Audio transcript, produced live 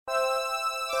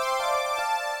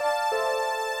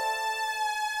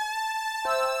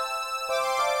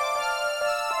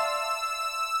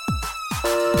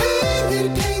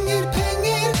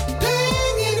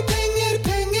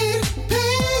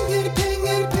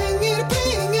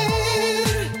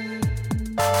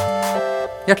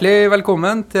Hjertelig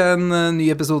velkommen til en ny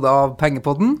episode av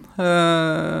Pengepodden.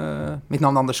 Mitt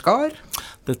navn er Anders Skar.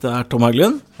 Dette er Tom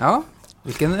Haglund. Ja,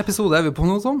 hvilken episode er vi på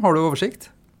nå, Tom? Har du oversikt?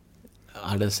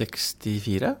 Er det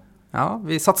 64? Ja,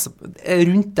 vi satser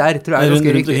rundt der, tror jeg er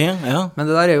ganske riktig. Ja. Men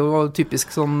det der er jo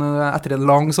typisk sånn, etter en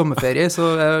lang sommerferie, så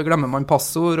glemmer man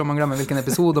passord, og man glemmer hvilken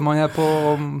episode man er på.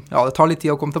 Ja, det tar litt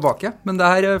tid å komme tilbake. Men det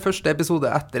her er første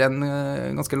episode etter en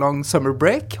ganske lang summer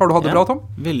break. Har du hatt det bra, Tom?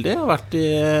 Veldig. Jeg har vært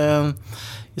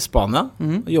i Spania,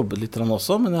 jobbet litt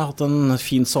også, men jeg har hatt en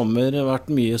fin sommer, vært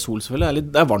mye sol selvfølgelig.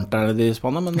 Det er varmt der nede i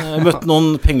Spania, men jeg møtte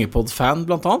noen Pengepod-fan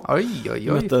blant annet. Oi.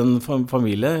 Møtte en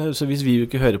familie, så hvis vi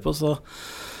ikke hører på, så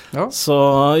hun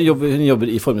jobber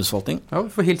i formuesforvaltning. Ja,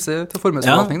 vi får hilse til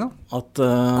formuesforvaltning da.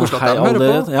 Koselig at de hører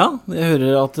på. Ja, jeg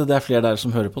hører at det er flere der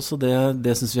som hører på, så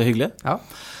det synes vi er hyggelig. Ja.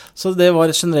 Så det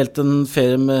var generelt en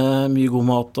ferie med mye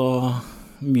god mat og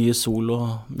mye sol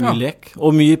og mye lek.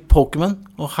 Og mye Pokémon.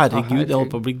 Og herregud, jeg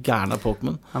holdt på å bli gæren av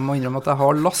Pokémon. Jeg må innrømme at jeg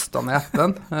har lastet ned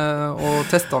appen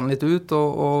og testet den litt ut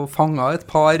og fanget et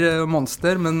par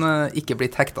monster, men ikke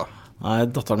blitt hekta. Nei,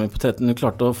 datteren min på 13, hun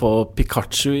klarte å få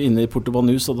Pikachu inne i Porto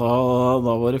Banús, og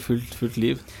da var det fullt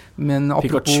liv. Men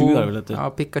apropos, Pikachu er vel dette. Ja,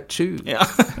 Pikachu. Ja.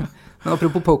 Men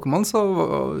apropos Pokémon, så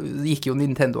gikk jo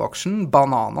Nintendo-aksjen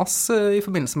bananas i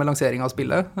forbindelse med lansering av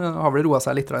spillet. Har vel roet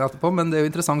seg litt etterpå, men det er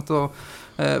jo interessant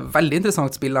veldig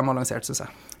interessant spill de har lansert, synes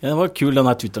jeg. Ja, det var kul den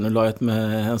her Twitteren du la ut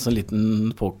med en sånn liten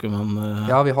Pokémon.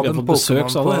 Ja, vi hadde en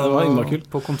Pokémon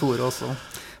på kontoret også.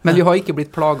 Men vi har ikke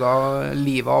blitt plaget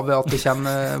livet av ved at det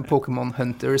kommer Pokémon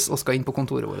Hunters og skal inn på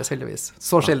kontoret vårt, heldigvis.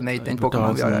 Så sjelden er ikke den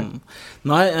Pokémon vi har her.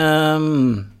 Nei,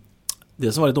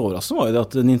 det som var litt overraskende var jo det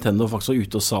at Nintendo faktisk var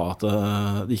ute og sa at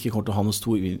de ikke kommer til å ha noen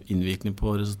stor innvirkning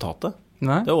på resultatet.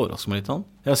 Nei. Det overrasker meg litt han.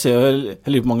 Jeg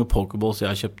lurer på mange Pokéballs jeg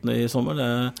har kjøpt i sommer.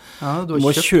 Du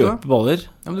må kjøpe baller.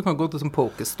 Ja, men du kan gå til sånn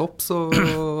Pokéstop, så...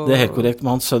 Det er helt korrekt,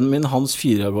 men sønnen min, hans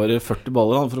 4 år bare 40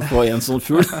 baller for å få en sånn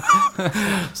fugl.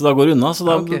 Så da går det unna,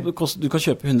 så du kan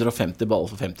kjøpe 150 baller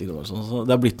for 50 kroner. Så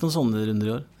det har blitt noen sånne runder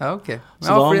i år. Ja, ok.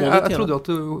 Ja, fordi jeg trodde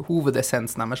at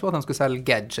hovedessensen deres var at de skulle selge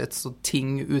gadgets og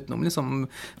ting utenom, liksom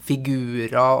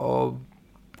figurer og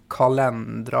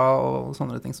kalendere og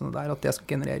sånne ting som det der, at det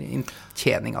skal generere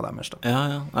inntjening av deres da.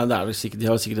 Ja. Nei, det er vel sikkert, de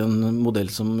har sikkert en modell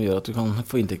som gjør at du kan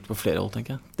få inntekt på flere hold,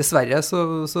 tenker jeg. Dessverre så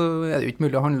er det jo ikke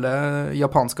mulig å handle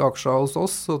japanske aksjer hos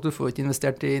oss, så du får ikke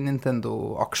investert i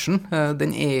Nintendo-aksjen.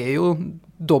 Den er jo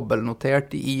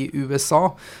dobbeltnotert i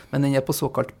USA, men den er på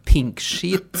såkalt pink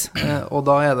sheet, og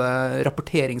da er det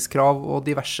rapporteringskrav og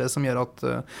diverse som gjør at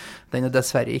den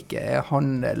dessverre ikke er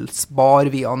handelsbar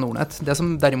via Nordnet. Det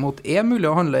som derimot er mulig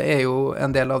å handle er jo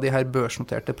en del av de her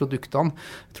børsnoterte produktene.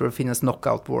 Jeg tror det finnes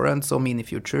knockout warrants og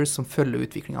mini-futures som følger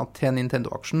utviklingen til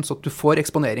Nintendo-aksjen, så at du får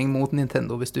eksponering mot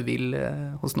Nintendo hvis du vil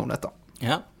hos Nordnet da.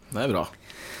 Ja, det er bra.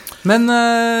 Men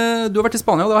du har vært i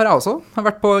Spania, og det har jeg også. Jeg har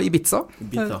vært på Ibiza.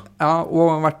 Ja,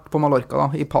 og vært på Mallorca da,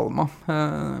 i Palma.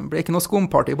 Det ble ikke noe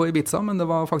skumparty på Ibiza, men det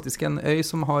var faktisk en øy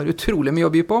som har utrolig mye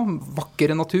å by på.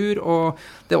 Vakker natur, og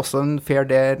det er også en fair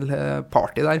del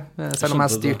party der, selv om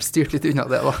jeg styrt litt unna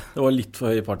det da. Det var litt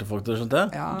for høye partyfaktor, skjønte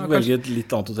jeg? Ja, du velger et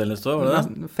litt annet hotell neste år, var det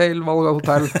det? Feil valg av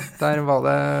hotell. Der var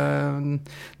det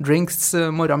drinks,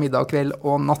 morgen, middag, kveld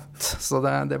og natt, så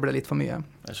det ble litt for mye.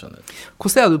 Jeg skjønner.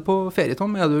 Hvordan er du på ferie,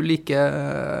 Tom? Er du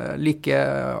like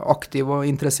aktiv og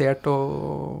interessert,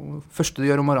 og første du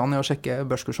gjør om morgenen er å sjekke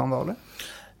børskursene da, eller?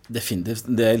 Definitivt.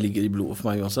 Det ligger i blodet for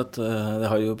meg uansett.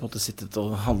 Jeg har jo på en måte sittet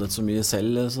og handlet så mye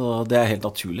selv, så det er helt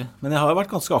naturlig. Men jeg har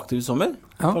vært ganske aktiv i sommer,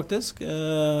 faktisk.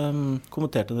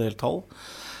 Kommentert en del tall.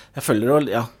 Jeg følger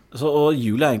det, og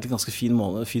juli er egentlig en ganske fin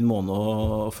måned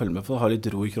å følge med på. Ha litt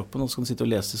ro i kroppen, og så kan du sitte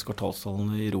og lese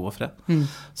kvartalstallene i ro og fred.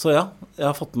 Så ja, jeg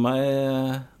har fått med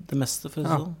meg det meste, for å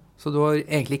si sånn. Så du har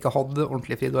egentlig ikke hatt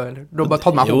ordentlig fri, eller? Du har bare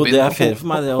tatt med hobbyen? Jo, det er ferie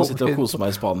for meg, det å sitte og kose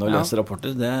meg i Spania og lese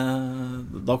rapporter.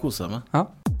 Da koser jeg meg. Ja.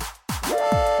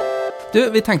 Du,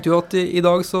 vi tenkte jo at i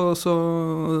dag så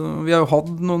vi har jo hatt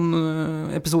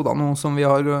noen episoder nå som vi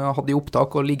har hatt i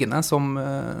opptak og liggende som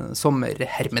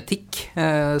sommerhermetikk,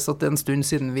 så det er en stund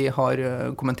siden vi har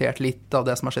kommentert litt av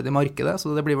det som har skjedd i markedet,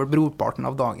 så det blir vel brorparten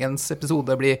av dagens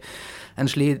episode blir en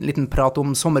liten prat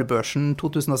om sommerbørsen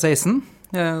 2016.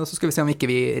 Så skal vi se om ikke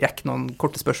vi rekker noen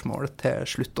korte spørsmål til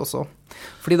slutt også.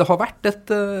 Fordi det har vært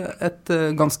et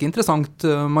ganske interessant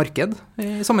marked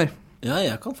i sommer. Ja,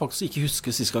 jeg kan faktisk ikke huske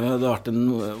sist gang det har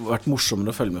vært morsommere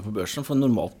å følge med på børsen, for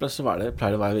normalt pleier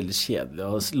det å være veldig kjedelig,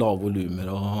 og lave volumer,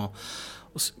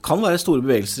 og kan være store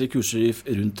bevegelser i kurser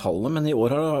rundt tallene, men i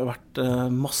år har det vært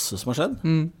masse som har skjedd,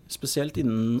 spesielt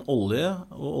innen olje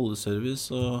og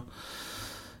oljeservice, og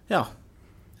ja,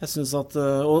 Jeg synes at,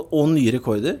 og nye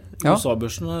rekorder.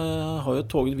 USA-børsen har jo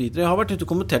toget videre. Jeg har vært ute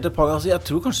og kommentert et par ganger, så jeg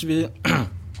tror kanskje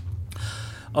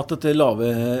at dette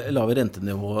lave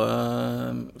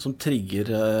rentenivået som trigger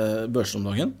børsen om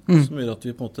dagen, som gjør at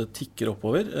vi på en måte tikker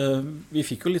oppover. Vi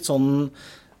fikk jo litt sånn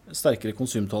sterkere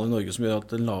konsumtall i Norge som gjør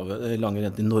at den lange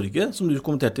renten i Norge, som du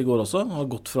kommenterte i går også, har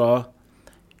gått fra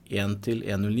 1 til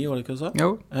 1,09, var det ikke du sa? Jo,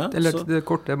 eller det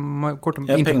korte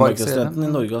pengemarkedsrenten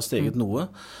i Norge har steget noe.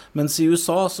 Mens i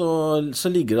USA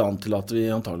så ligger det an til at vi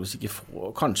antageligvis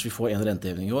ikke kanskje vi får en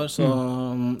renteheving i år. Så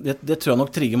det tror jeg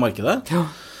nok trigger markedet. Ja.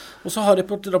 Og så har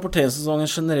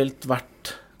rapporteringssesongen generelt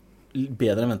vært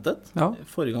bedre enn ventet. Ja.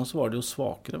 Forrige gang så var det jo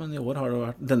svakere, men i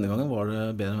år denne gangen var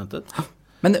det bedre enn ventet. Ja.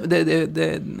 Men det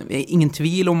er ingen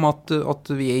tvil om at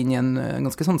vi inne i en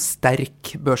ganske sånn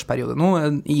sterk børsperiode nå,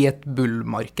 i et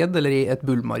bullmarked, eller i et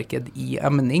bullmarked i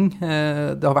emning.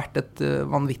 Det har vært et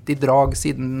vanvittig drag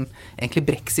siden egentlig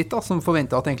Brexit, da, som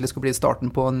forventet at det egentlig skulle bli starten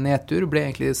på en nedtur, ble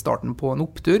egentlig starten på en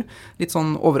opptur. Litt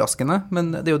sånn overraskende, men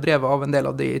det er jo drevet av en del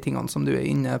av de tingene som du er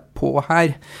inne på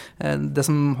her. Det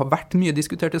som har vært mye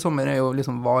diskutert i sommer er jo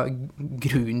liksom hva er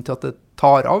grunnen til at det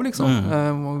tar av, liksom.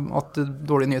 At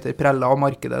dårlige nyheter preller av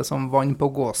markedet som vann på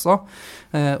gåsa.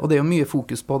 Og det er jo mye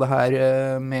fokus på det her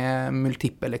med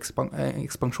multiple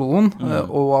ekspansjon,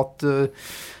 og at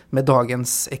med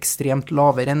dagens ekstremt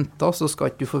lave renter så skal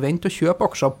ikke du forvente å kjøpe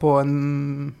aksjer på en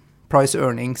price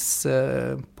earnings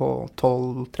på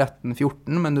 12, 13,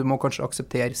 14, men du må kanskje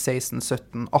akseptere 16,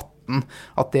 17, 18,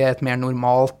 at det er et mer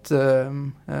normalt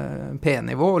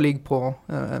P-nivå å ligge på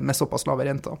med såpass lave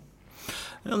renter.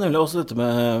 Ja, nemlig også dette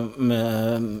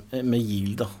med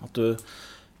yield, da. At du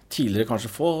tidligere kanskje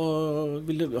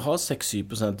ville ha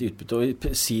 6-7% i utbytte, og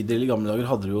i sider i gamle dager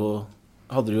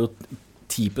hadde du jo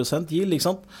 10% yield, ikke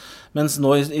sant? Mens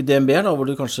nå i DNB, da, hvor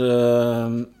du kanskje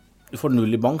du får 0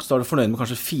 i bank, så er du fornøyd med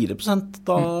kanskje 4%.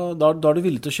 Da er du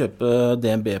villig til å kjøpe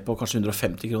DNB på kanskje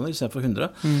 150 kroner i stedet for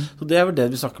 100. Så det er vel det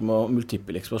vi snakker om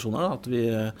multiple ekspansjoner, at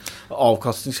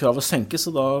avkastningskravet senkes,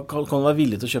 og da kan du være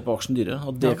villig til å kjøpe aksjen dyrere,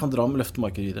 og det kan dra med løfte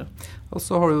markedet videre. Og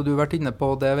så har jo du vært inne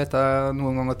på, det vet jeg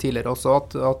noen ganger tidligere også,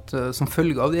 at som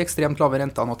følge av de ekstremt lave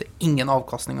rentene, at det er ingen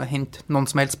avkastning å hente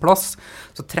noen som helst plass,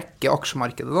 så trekker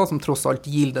aksjemarkedet da, som tross alt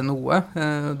gilder noe.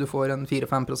 Du får en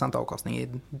 4-5%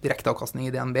 direkte avkastning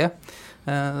i DNB.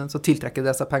 Så tiltrekker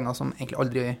det seg penger som egentlig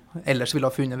aldri ellers ville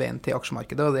ha funnet veien til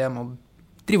aksjemarkedet, og det må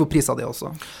drive og prisa det også.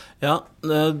 Ja,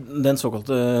 den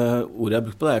såkalte ordet jeg har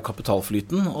brukt på det er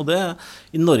kapitalflyten, og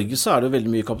i Norge så er det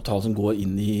veldig mye kapital som går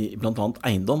inn i blant annet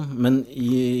eiendom, men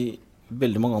i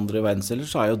veldig mange andre verdensdeler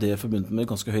så er jo det forbundet med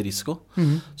ganske høy risiko.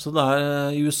 Så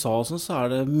i USA og sånn, så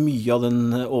er det mye av den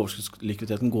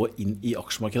overskuddslikviditeten går inn i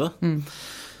aksjemarkedet.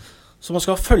 Så man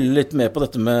skal følge litt med på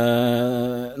dette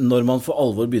med når man for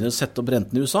alvor begynner å sette opp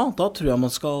renten i USA. Da tror jeg man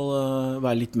skal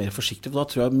være litt mer forsiktig, for da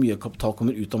tror jeg mye kapital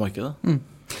kommer ut av markedet.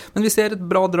 Men vi ser et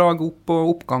bra drag opp og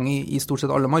oppgang i stort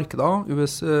sett alle markeder.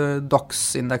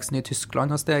 DAX-indeksen i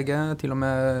Tyskland har steget, til og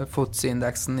med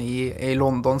FTSE-indeksen i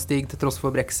London stiger til tross for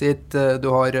Brexit.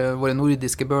 Du har våre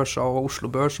nordiske børser og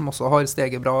Oslo Børs som også har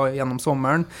steget bra gjennom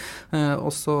sommeren. Og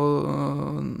så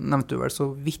nevnte du vel så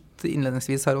vidt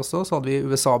innledningsvis her også, så hadde vi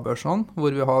USA-børsene, hvor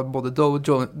vi har både Dow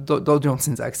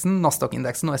Jones-indeksen,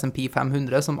 Nasdaq-indeksen og S&P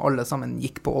 500, som alle sammen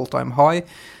gikk på all-time high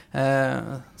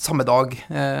samme dag.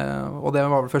 Og det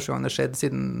var vel første gang det skjedde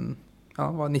siden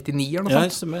var 99 eller noe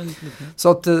sånt.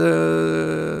 Så at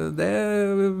det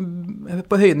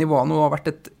på høye nivåer nå har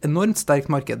vært et enormt sterkt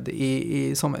marked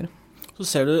i sommer.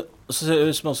 Så ser du,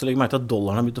 hvis man også legger merke til at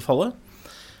dollaren har begynt å falle,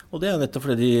 og det er nettopp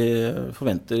fordi de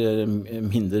forventer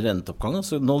mindre renteoppgang.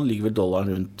 Så nå ligger vel dollaren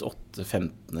rundt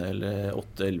 8,15 eller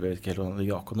 8,11, jeg vet ikke helt hva den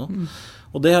ligger akkurat nå.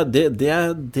 Og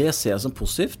det ser jeg som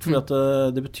positivt, for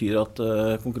det betyr at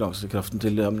konkurransekraften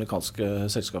til de amerikanske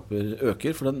selskaper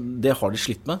øker, for det har de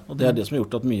slitt med, og det er det som har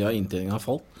gjort at mye av inntjeningen har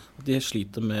falt. At de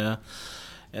sliter med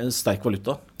en sterk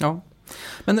valuta. Ja.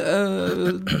 Men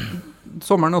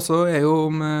sommeren også er jo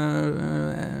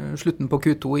med slutten på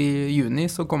Q2 i juni,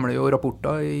 så kommer det jo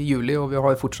rapporter i juli, og vi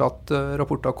har fortsatt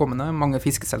rapporter kommende. Mange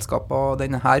fiskeselskaper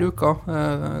denne her uka.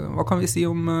 Hva kan vi si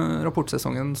om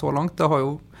rapportsesongen så langt? Det har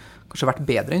jo kanskje vært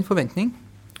bedre enn forventning?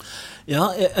 Ja,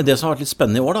 det som har vært litt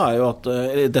spennende i år da, er jo at,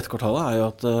 dette kvartalet er jo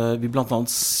at vi blant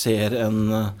annet ser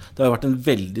det har vært en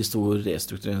veldig stor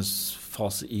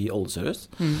restruktureringsfase i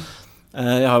oljeservice.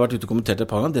 Jeg har vært ute og kommentert et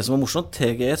par ganger. Det som er morsomt,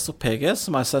 TGS og PGS,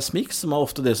 som er seismikk, som er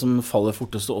ofte det som faller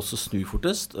fortest og også snur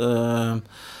fortest,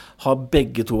 har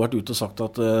begge to vært ute og sagt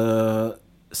at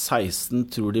 16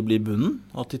 tror de blir bunnen,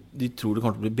 at de tror det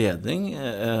kommer til å bli bedring.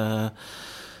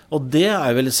 Og det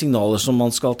vel signaler som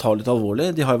man skal ta litt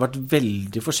alvorlig. De har jo vært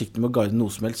veldig forsiktige med å guide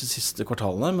noe som helst de siste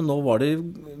kvartalene, men nå var de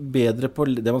bedre på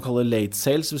det man kaller late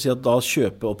sales, det vil si at da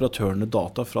kjøper operatørene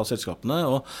data fra selskapene,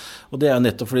 og det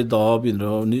nettopp fordi da begynner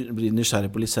de å bli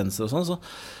nysgjerrige på lisenser og sånn, så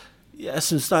jeg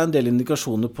synes det en del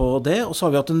indikasjoner på det, og så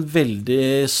har vi hatt en veldig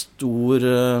stor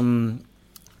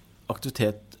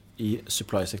aktivitet i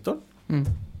supply-sektoren.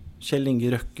 Kjell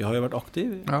Inge Røkke har jo vært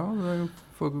aktiv. Ja, det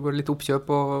går litt oppkjøp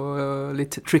og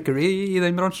litt trickery i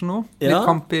den bransjen nå. Litt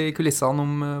kamp i kulissene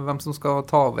om hvem som skal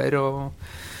ta over og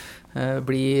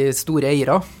bli store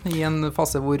eiere i en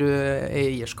fase hvor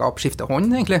eierskap skifter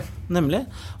hånd, egentlig. Nemlig.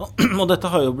 Og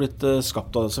dette har jo blitt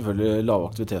skapt av selvfølgelig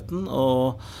lavaktiviteten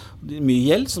og mye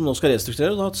gjeld som nå skal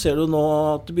restrukturere. Da ser du nå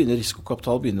at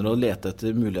risikokapital begynner å lete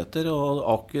etter muligheter, og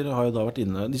Aker har jo da vært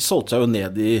inne. De solgte seg jo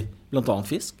ned i blant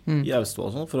annet fisk i Austevoll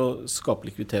og sånn, for å skape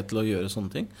likviditet til å gjøre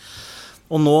sånne ting.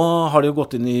 Og nå har de jo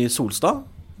gått inn i Solstad,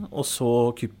 og så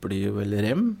kupper de jo vel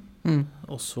Rem,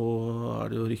 og så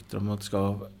det jo rykter om at de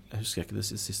skal, jeg husker ikke det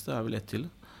siste, det vel ett til.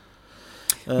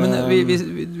 Men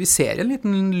vi ser en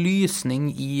liten lysning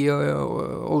i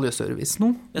oljeservice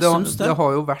nå. Det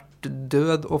har jo vært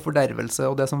død og fordervelse,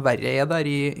 og det som verre der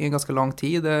i ganske lang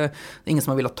tid. Det ingen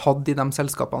som har villet tatt i de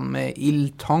selskapene med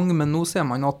ildtang, men nå ser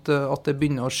man at det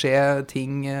begynner å skje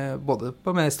ting både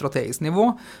på mer strategisk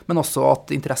nivå, men også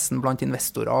at interessen blant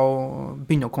investorer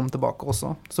begynner å komme tilbake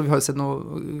også. Så vi har jo sett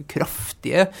noen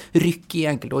kraftige rykk i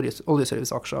enkelte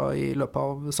oljeserviceaksjer i løpet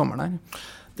av sommeren her.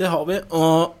 Det har vi,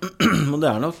 og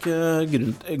det nok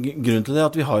grunn til det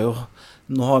at vi har jo,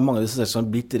 nå har mange av disse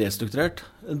selskapene blitt restrukturert.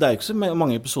 Det ikke så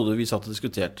mange episoder vi satt og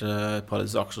diskuterte et par av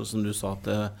disse aksjer som du sa at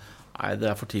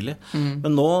det for tidlig.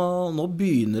 Men nå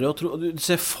begynner det å tro,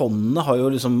 disse fondene har jo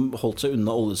liksom holdt seg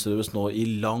unna oljeservice nå i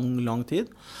lang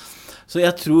tid. Så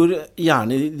jeg tror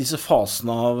gjerne i disse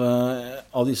fasene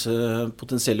av disse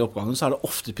potensielle oppgangene så det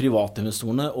ofte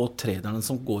privatinvestorene og traderne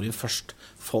som går inn først.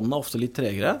 Fondene ofte litt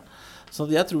tregere. Så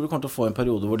jeg tror vi kommer til å få en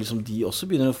periode hvor liksom de også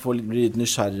begynner å bli litt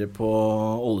nysgjerrige på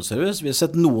oljeservice. Vi har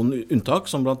sett noen unntak,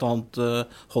 som blant annet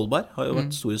Holberg har jo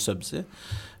vært store subsea.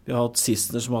 Vi har hatt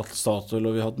Sistner som har hatt Statoil,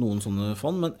 og vi har hatt noen sånne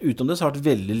fond, men utenom det så har det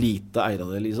vært veldig lite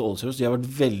eierandel i oljeservice. De har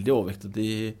vært veldig overvektet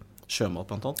i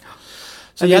sjømat blant annet.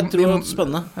 Så jeg tror det er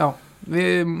spennende. Ja.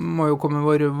 Vi må jo komme med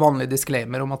vår vanlige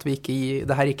disclaimer om at vi ikke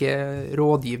det her ikke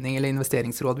rådgivning eller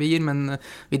investeringsråd vi gir, men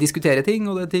vi diskuterer ting,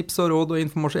 og det tips og råd og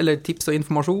informasjon, eller tips og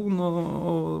informasjon,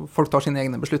 og folk tar sine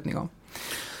egne beslutninger.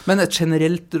 Men et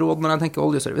generelt råd når jeg tenker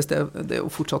oljeservice, det jo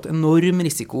fortsatt enorm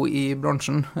risiko i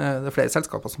bransjen. Det flere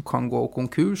selskaper som kan gå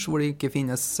konkurs, hvor det ikke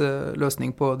finnes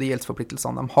løsning på de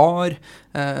gjeldsforpliktelsene de har.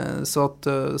 Så at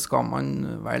skal man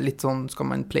være litt sånn, skal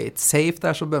man play it safe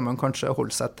der, så bør man kanskje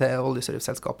holde seg til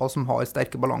oljeserviceselskaper som har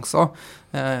sterke balanser,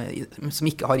 som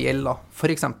ikke har gjeld da.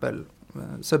 For eksempel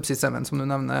Subsea 7, som du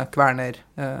nevner, Kværner.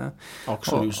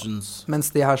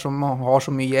 Mens de her som har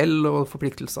så mye gjeld og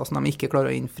forpliktelser som de ikke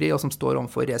klarer å innfri, og som står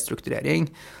overfor restrukturering,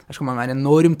 der skal man være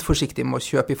enormt forsiktig med å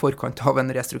kjøpe i forkant av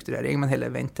en restrukturering, men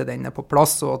heller vente til den på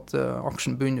plass, og at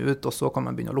aksjen begynner ut, og så kan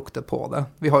man begynne å lukte på det.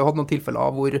 Vi har jo hatt noen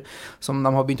tilfeller hvor som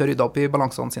de har begynt å rydde opp i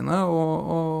balansene sine,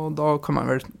 og da kan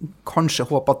man vel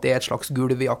kanskje håpe at det et slags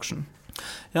gulv i aksjen.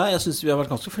 Ja, jeg synes vi har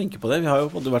vært ganske flinke på det. Vi har jo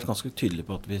vært ganske tydelige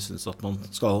på at vi synes at man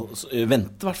skal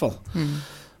vente i hvert fall.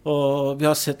 Og vi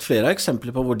har sett flere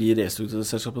eksempler på hvor de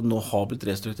restruktureringsselskapene nå har blitt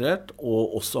restrukturert,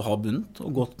 og også har bunnet,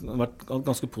 og vært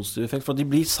ganske positiv effekt, for de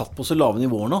blir satt på så lave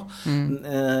nivåer nå.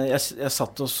 Jeg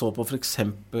satt og så på for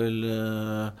eksempel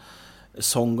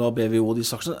Songa, BVO, de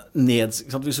aksjene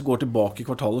hvis du går tilbake i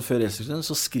kvartalet før restruktureringen,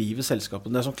 så skriver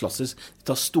selskapene, det sånn klassisk, de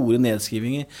tar store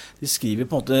nedskrivinger, de skriver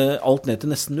på en måte alt ned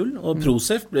til nesten null, og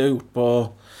ProSafe ble gjort på,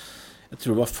 jeg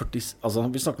tror det var 40, altså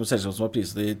vi snakket med selskap som var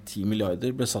priset i 10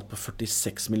 milliarder, ble satt på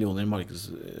 46 millioner i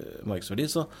markedsverdi,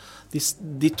 så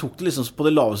de tok det liksom på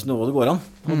det laveste nivået det går an,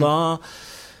 og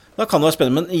da kan det være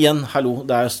spennende, men igjen, hallo,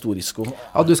 det stor risiko.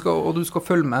 Ja, du skal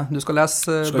følge med. Du skal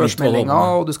lese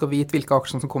børsmeldinger, og du skal vite hvilke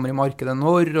aksjer som kommer i markedet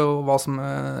når, og hva som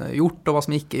gjort, og hva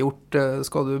som ikke gjort.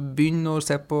 Skal du begynne å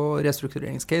se på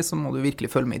restruktureringscase, så må du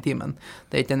virkelig følge med i timen.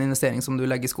 Det ikke en investering som du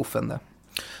legger i skuffen, det.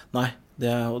 Nei,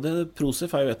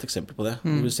 ProSafe jo et eksempel på det.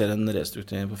 Hvor vi ser en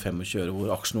restrukturering på 25 år,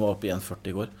 hvor aksjen var oppe i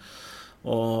 1,40 i går.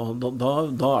 Og da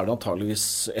det antageligvis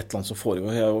et eller annet som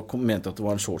foregår. Jeg mente at det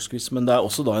var en short squeeze, men det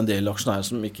også da en del aksjonærer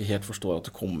som ikke helt forstår at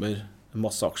det kommer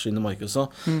masse aksjer inn i markedet. Så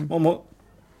man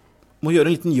må må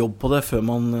gjøre en liten jobb på det før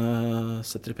man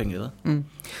setter penger i det.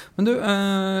 Men du,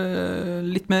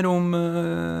 litt mer om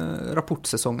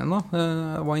rapportsesongen da.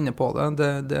 Jeg var inne på det.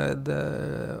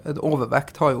 Et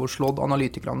overvekt har jo slått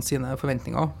analytikerne sine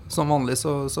forventninger. Som vanlig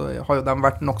så har jo de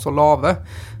vært nok så lave.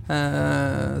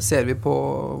 Ser vi på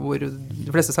hvor de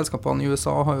fleste selskapene i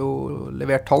USA har jo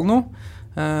levert tall nå.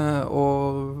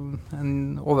 Og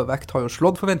en overvekt har jo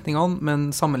slått forventningene, men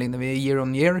sammenligner vi year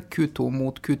on year, Q2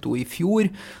 mot Q2 i fjor,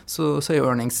 så er jo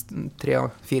earnings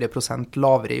 3-4%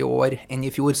 lavere i år enn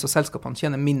i fjor, så selskapene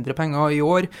tjener mindre penger i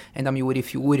år enn de gjorde i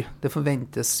fjor. Det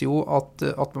forventes jo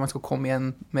at man skal komme i en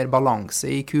mer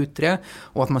balanse i Q3,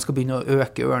 og at man skal begynne å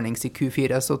øke earnings i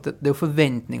Q4, så det er jo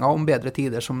forventninger om bedre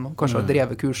tider som kanskje har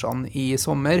drevet kursene i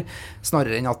sommer,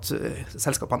 snarere enn at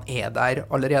selskapene er der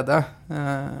allerede,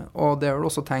 og det er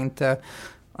også tegn til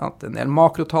at en del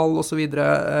makrotall og så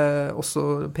videre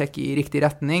også peker i riktig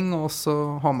retning, og så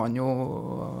har man jo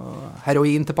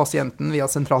heroin til pasienten via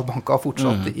sentralbanker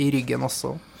fortsatt i ryggen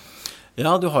også.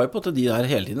 Ja, du har jo på at de der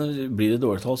hele tiden, blir det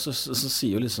dårlig tall, så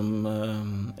sier jo liksom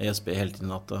ESB hele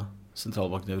tiden at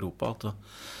sentralbanken i Europa, at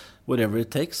whatever it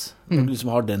takes, du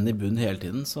liksom har den i bunn hele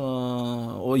tiden, så,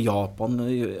 og Japan,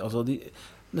 altså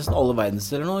nesten alle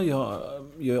verdensdeler nå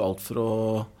gjør alt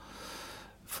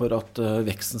for at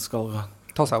veksten skal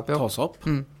ta seg opp.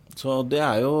 Så det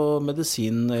er jo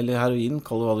medisin eller heroin,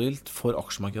 kall det hva du vil, for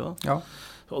aksjemarkedet. Ja.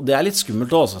 Og det er litt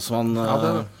skummelt også, så man... Ja, det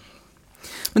er det.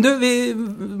 Men du, vi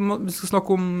skal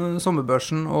snakke om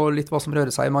sommerbørsen og litt hva som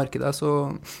rører seg i markedet,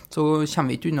 så kommer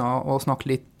vi ikke unna å snakke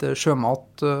litt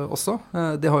sjømat også.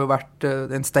 Det har jo vært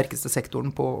den sterkeste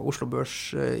sektoren på Oslo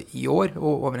Børs i år,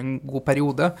 og over en god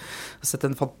periode. Jeg har sett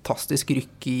en fantastisk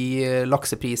rykk i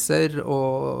laksepriser,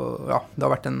 og ja, det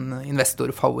har vært en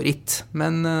investorfavoritt.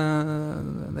 Men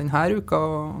denne uka,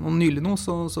 og nylig nå,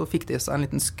 så fikk det seg en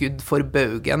liten skudd for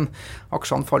baugen.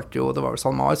 Aksjene falt jo, det var vel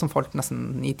SalMar som falt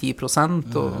nesten 9-10%,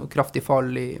 og kraftig fall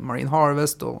i Marine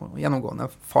Harvest og gjennomgående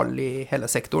fall i hele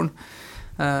sektoren.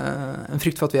 En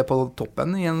frykt for at vi er på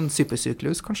toppen i en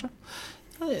supersyklus, kanskje?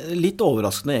 Litt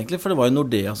overraskende egentlig, for det var jo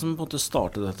Nordea som på en måte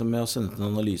startet dette med å sende en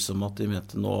analyse om at de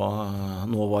mente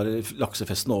nå var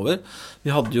laksefesten over.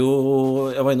 Vi hadde jo,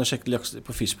 jeg var inne og sjekket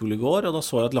på Fishpool i går, og da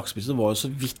så jeg at lakseprisen var jo så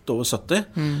vidt over 70,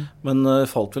 men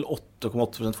falt vel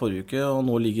 8,8% forrige uke, og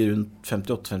nå ligger rundt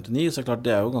 58-59, så klart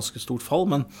det er jo ganske stort fall,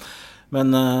 men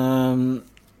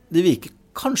det virker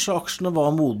kanskje aksjene var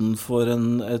moden for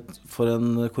en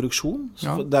korreksjon.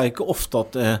 Ja. Det er ikke ofte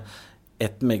at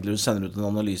et meglerhus sender ut en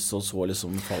analyse, og så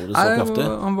liksom faller det så kraftig.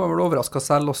 Han var vel overrasket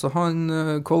selv også.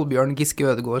 Kolbjørn Giske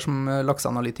Ødegård, som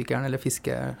lakseanalytikeren, eller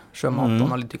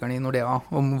fiskesjømatanalytikeren i Nordea,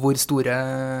 om hvor store...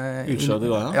 Utslag det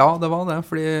var, ja. Ja, det var det.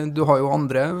 Fordi du har jo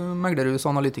andre meglerhus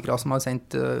og analytikere som har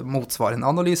sendt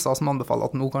motsvarende analyser, som anbefaler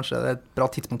at nå kanskje det er et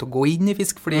bra tidspunkt å gå inn i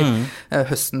fisk, fordi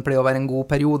høsten pleier å være en god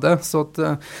periode. Så at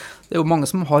det er jo mange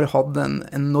som har hatt en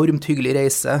enormt hyggelig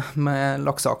reise med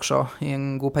lakseaksjer i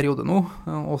en god periode nå,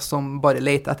 og som bare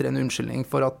leter etter en unnskyldning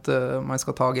for at man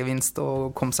skal ta gevinst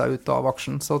og komme seg ut av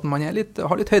aksjen. Så at man har litt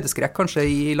høydeskrekk kanskje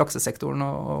i laksesektoren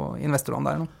og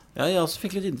investorene der nå. Ja, jeg også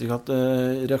fikk litt inntrykk at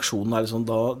reaksjonen er litt sånn,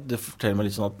 det forteller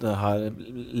meg litt sånn at her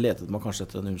letet man kanskje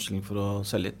etter en unnskyldning for å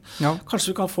selge litt. Ja.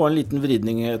 Kanskje vi kan få en liten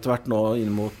vridning etter hvert nå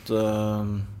inn mot...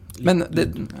 Men det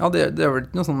er vel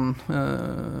ikke noe sånn...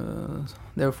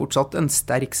 Det er jo fortsatt en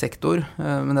sterk sektor,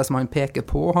 men det som han peker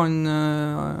på,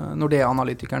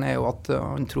 Nordea-analytikeren, er jo at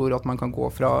han tror at man kan gå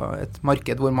fra et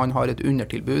marked hvor man har et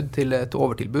undertilbud til et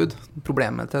overtilbud.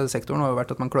 Problemet til sektoren har jo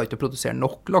vært at man klarer ikke å produsere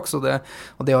nok laks, og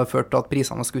det har ført til at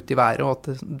prisene har skutt i været, og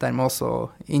at dermed også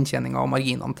inntjeningen og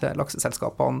marginene til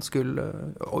lakseselskapene skulle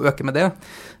øke med det.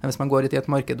 Hvis man går i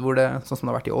et marked hvor det, sånn som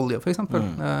det har vært i olje for eksempel,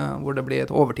 hvor det blir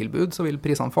et overtilbud, så vil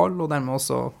prisene falle, og dermed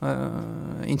også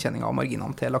inntjeningen og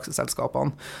marginene til lakseselskapene.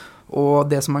 Og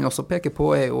det som man også peker på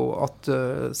er jo at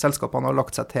selskapene har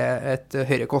lagt seg til et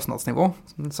høyere kostnadsnivå,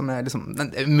 som er liksom,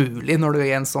 det er umulig når du er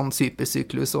i en sånn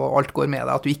supersyklus og alt går med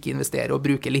deg, at du ikke investerer og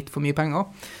bruker litt for mye penger.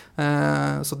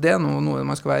 Så det er noe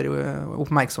man skal være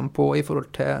oppmerksom på i forhold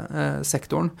til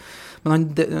sektoren. Men han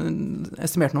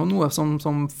estimerte noe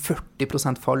som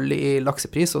 40% fall i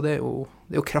laksepris, og det er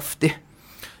jo kraftig.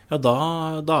 Ja,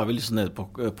 da er vi liksom nede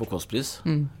på kostpris,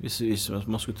 hvis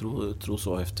man skulle tro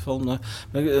så heftig fall.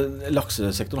 Men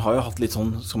laksesektoren har jo hatt litt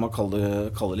sånn, som man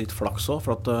kaller litt flaks også,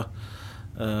 for at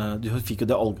du fikk jo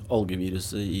det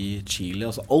algeviruset i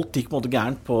Chile. Altså, alt gikk på en måte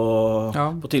gærent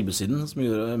på tilbudssiden,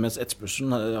 mens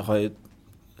etterspørselen har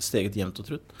steget jevnt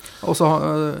og trutt. Og så,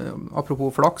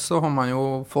 apropos flaks, så har man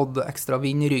jo fått ekstra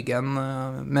vind i ryggen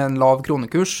med en lav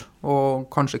kronekurs, og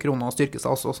kanskje krona styrker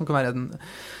seg også, som kan være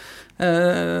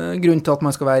Grunnen til at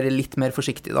man skal være litt mer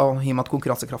forsiktig da, i og med at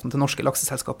konkurransekraften til norske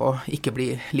lakseselskaper ikke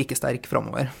blir like sterk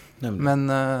fremover. Men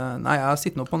nei, jeg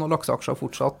sitter nå på noen lakseaksjer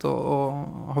fortsatt,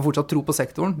 og har fortsatt tro på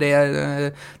sektoren. Det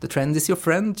the trend is your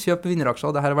friend, kjøp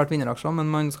vinneraksjer. Dette har vært vinneraksjer, men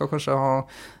man skal kanskje ha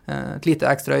et lite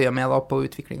ekstra øye med da, på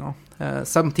utviklingen.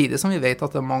 Samtidig som vi vet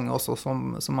at det er mange også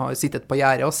som har sittet på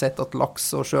gjerdet og sett at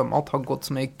laks og sjømat har gått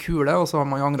som en kule, og så har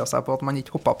man jo angret seg på at man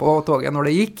ikke hoppet på toget når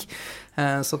det gikk.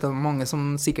 Så det er mange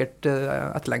som sikkert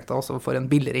etterlengter også for en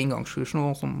billigere inngangskurs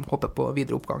nå, som hopper på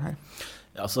videre oppgang her.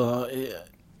 Ja, altså,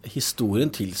 historien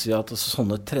tilsier at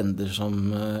sånne trender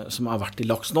som har vært i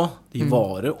laks nå, de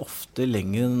varer ofte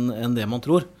lenger enn det man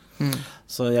tror.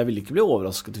 Så jeg vil ikke bli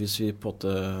overrasket hvis vi på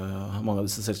mange av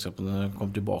disse selskapene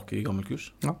kommer tilbake i gammel kurs.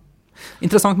 Ja.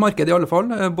 Interessant marked i alle fall,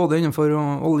 både innenfor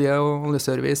olje og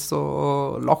oljeservice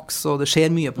og laks, og det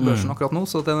skjer mye på børsen akkurat nå,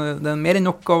 så det er mer enn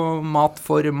nok av mat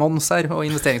for Mons her og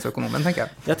investeringsøkonomen,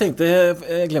 tenker jeg.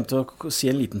 Jeg glemte å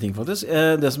si en liten ting faktisk.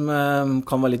 Det som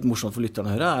kan være litt morsomt for lytterne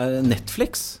å høre er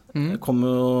Netflix. Kom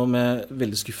jo med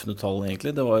veldig skuffende tall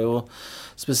egentlig. Det var jo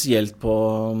spesielt på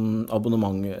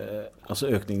abonnement, altså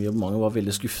økningen i abonnementet var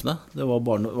veldig skuffende. Det var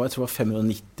bare, jeg tror det var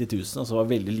 590 000, altså det var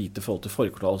veldig lite i forhold til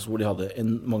forrige kvartal, hvor de hadde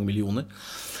mange millioner.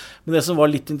 Men det som var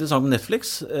litt interessant med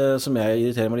Netflix, som jeg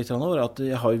irriterer meg litt over, er at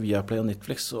jeg har jo Viaplay og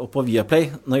Netflix, og på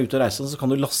Viaplay, når jeg er ute og reiser, så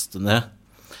kan du laste ned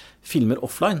filmer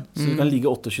offline, så du kan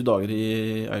ligge 28 dager i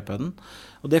iPaden,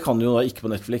 og det kan du jo da ikke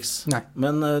på Netflix. Nei.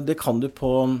 Men det kan du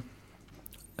på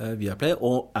Viaplay,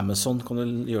 og Amazon kan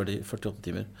du gjøre det i 48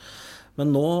 timer.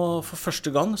 Men nå, for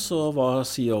første gang, så var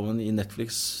CEO-en i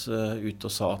Netflix ute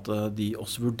og sa at de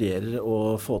også vurderer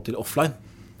å få til offline.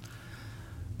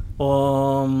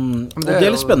 Og det er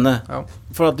litt spennende,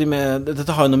 for at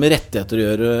dette har jo noe med rettigheter å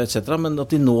gjøre, etc., men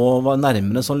at de nå var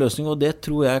nærmere en sånn løsning, og det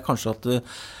tror jeg kanskje at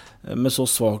med så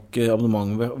svak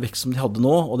abonnementvekst som de hadde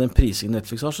nå, og den prisingen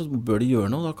Netflix har, så bør de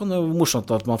gjøre noe. Da kan det være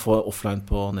morsomt at man får offline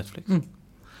på Netflix.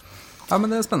 Ja, men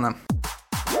det er spennende.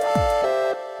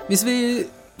 Hvis vi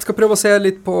skal prøve å se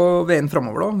litt på veien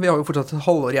fremover da, vi har jo fortsatt et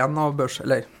halvår igjen av børs,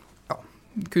 eller ja,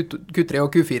 Q3 og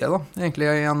Q4 da, egentlig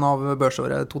igjen av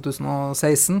børsåret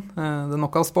 2016. Det er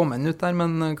nok av spåmenn ut der,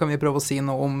 men kan vi prøve å si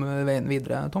noe om veien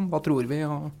videre, Tom? Hva tror vi?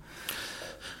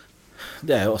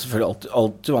 Det er jo selvfølgelig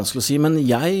alltid vanskelig å si, men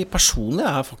jeg personlig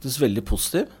er faktisk veldig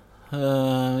positiv.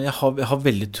 Jeg har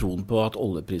veldig troen på at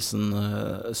oljeprisen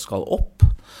skal opp.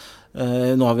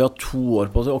 Nå har vi hatt 2 år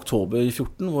på det, oktober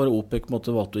 2014, hvor OPEC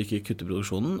valgte å ikke kutte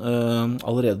produksjonen.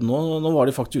 Allerede nå var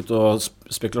de faktisk ute og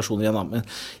spekulasjoner igjen. Men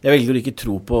jeg velger å ikke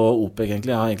tro på OPEC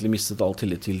egentlig, jeg har egentlig mistet all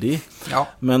tillit til de. Ja.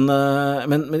 Men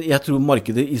jeg tror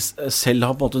markedet selv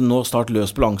har på en måte nå snart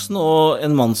løst balansen, og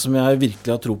en mann som jeg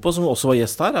virkelig har tro på, som også var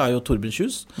gjest her, er jo Torbjørn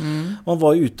Kjus. Han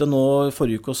var jo ute nå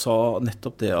forrige uke og sa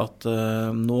nettopp det at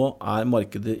nå er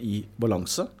markedet i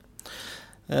balanse.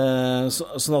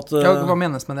 Sånn at, hva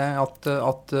menes med det?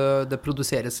 At det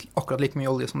produseres akkurat like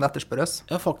mye olje som det etterspørres?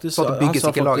 Ja, faktisk. Så det bygges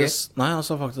ikke lager? Nei, han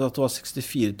sa faktisk at det var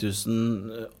 64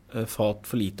 000 fat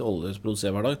for lite olje som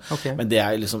produserer hver dag. Okay. Men det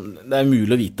er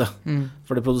mulig å vite,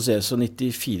 for det produseres så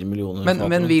 94 millioner fat.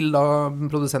 Men vil da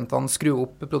produsentene skru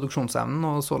opp produksjonsevnen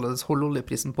og således holde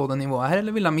oljeprisen på det nivået her,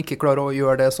 eller vil de ikke klare å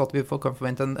gjøre det så at vi kan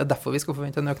forvente derfor vi skal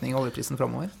forvente en økning i oljeprisen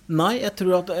fremover? Nei, jeg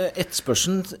tror at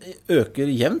etterspørselen øker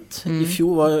jevnt. I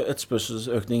fjor var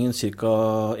etterspørselsøkningen cirka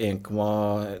 1,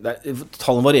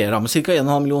 tallet varierer, men cirka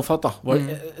 1,5 million fat da, var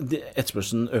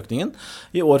etterspørselen økningen.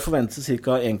 I år forventes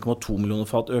cirka 1,2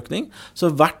 millioner fat økning.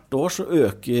 Så hvert år så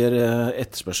øker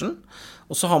etterspørselen.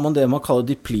 Og så har man det man kaller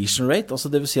depletion rate, altså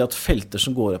det vil si at felter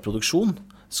som går av produksjon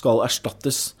skal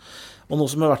erstattes. Og nå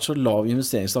som har vært så lav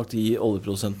investeringstakt i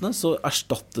oljeprodusentene, så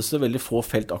erstattes det veldig få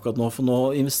felt akkurat nå, for nå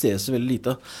investeres det veldig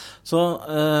lite. Så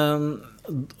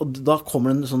og da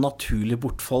kommer det en sånn naturlig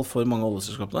bortfall for mange av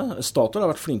oljeselskapene. Statoil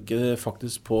har vært flinke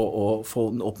faktisk på å få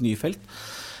opp nye felt.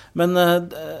 Men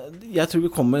jeg tror vi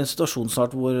kommer i en situasjon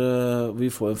snart hvor vi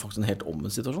får faktisk en helt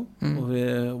omvendt situasjon,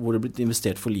 hvor det er blitt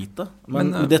investert for lite.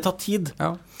 Men det tar tid.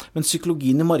 Ja. Men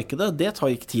psykologien i markedet, det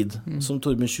tar ikke tid. Som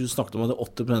Torbjørn Kjus snakket om, at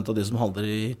 80% av det som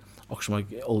handler i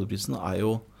aksjemarkedet, oljeprisen, er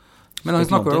jo... Men han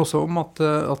snakker jo også om at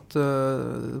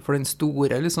for den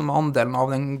store andelen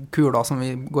av den kula som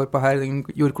vi går på her, den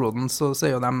jordkloden, så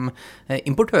er jo de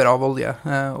importører av olje,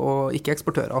 og ikke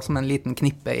eksportører, som en liten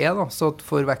knippe da. Så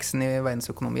for veksten i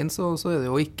verdensøkonomien så er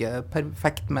det jo ikke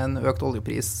perfekt med en økt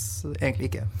oljepris, egentlig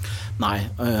ikke. Nei,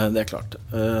 det er klart.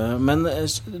 Men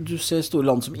du ser store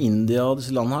land som India og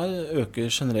disse landene her øker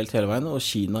generelt hele veien, og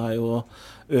Kina er jo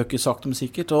øker sakte, men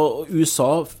sikkert. Og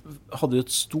USA hadde jo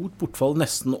et stort bortfall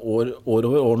nesten år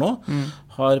over år nå.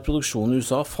 Har produksjonen i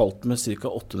USA falt med ca.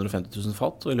 850 000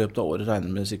 fat, og i løpet av året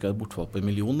regner med ca. et bortfall på 1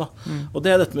 million. Da. Og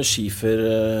det er dette med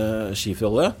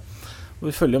skiferolje. Og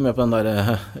vi følger jo med på den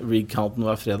der rig-counten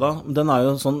hver fredag. Den er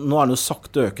jo sånn, nå er den jo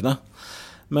sakte økende.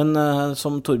 Men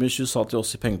som Torbjørn Kjus sa til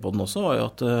oss i Pengepodden også, var jo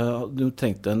at du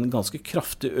trengte en ganske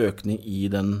kraftig økning i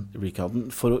den rig-counten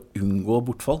for å unngå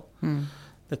bortfall.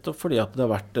 Nettopp fordi at det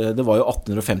var jo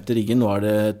 1850 rigger, nå er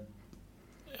det,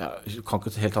 jeg kan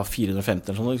ikke helt ha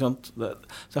 450 eller sånn, ikke sant? Så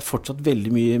det er fortsatt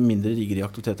veldig mye mindre rigger i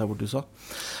aktivitet her borte i USA.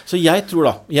 Så jeg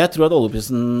tror at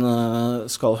oljeprisen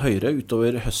skal høyere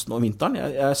utover høsten og vinteren.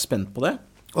 Jeg er spent på det.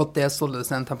 Og at det således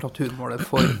er en temperaturmåler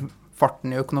for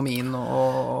farten i økonomien,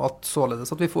 og at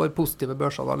således at vi får positive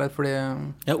børser da, eller fordi...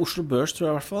 Ja, Oslo Børs tror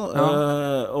jeg i hvert fall. Ja.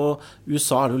 Og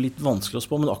USA er det jo litt vanskelig å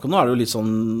spå, men akkurat nå er det jo litt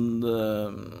sånn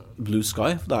blue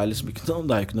sky. Det er liksom ikke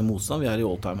noe motstand, vi er i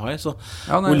all time high, så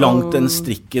hvor langt den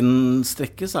strikken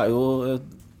strekkes er jo...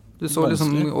 Du så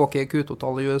liksom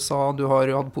Q2-tall i USA, du har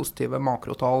jo hatt positive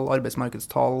makrotall,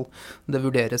 arbeidsmarkedstall, det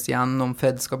vurderes igjen om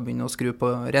Fed skal begynne å skru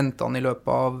på rentene i løpet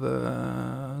av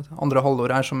andre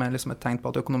halvår her, som er liksom et tegn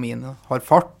på at økonomien har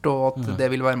fart, og at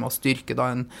det vil være med å styrke da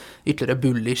en ytterligere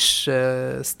bullish,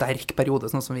 sterk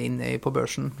periode, sånn som vi er inne i på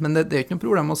børsen. Men det er ikke noe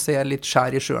problem å se litt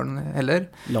skjær i sjøen heller.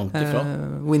 Langt ifra.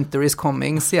 Winter is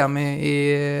coming, sier de i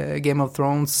Game of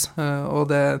Thrones, og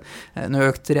det en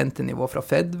økt rentenivå fra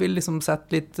Fed vil liksom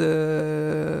sette litt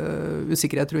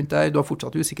usikkerhet rundt der. Du har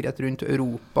fortsatt usikkerhet rundt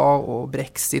Europa og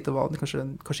Brexit, og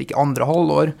kanskje ikke andre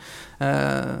halvår.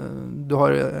 Du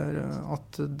har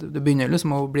at det begynner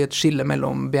liksom å bli et skille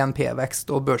mellom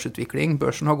BNP-vekst og børsutvikling.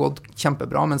 Børsen har gått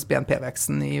kjempebra, mens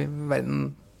BNP-veksten i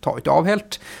verden tar ikke av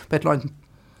helt. På et eller annet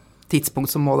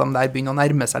tidspunkt så må de der begynne å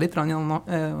nærme seg litt,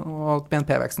 og at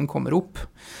BNP-veksten kommer opp.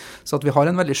 Så at vi har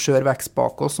en veldig skjør vekst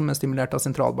bak oss som er stimulert av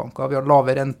sentralbanker. Vi har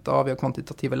lave renter, vi har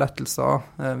kvantitative lettelser,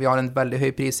 vi har en veldig høy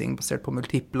prising basert på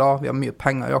multipler, vi har mye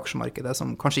penger i aksjemarkedet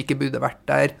som kanskje ikke burde vært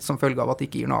der, som følge av at det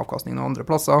ikke gir noe avkastning noen andre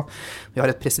plasser. Vi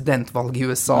har et presidentvalg i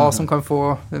USA som kan få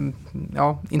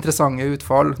interessante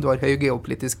utfall. Du har høy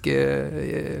geopolitisk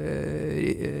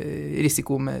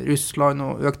risiko med Russland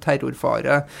og økt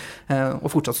terrorfare, og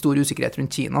fortsatt stor usikkerhet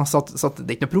rundt Kina. Så at det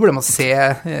er ikke noe problem å se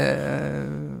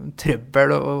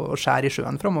trøbbel og skjær i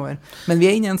sjøen fremover. Men vi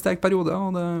er inne i en sterk periode.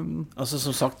 Og det... Altså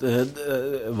som sagt,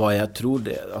 hva jeg tror,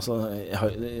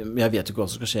 jeg vet jo ikke hva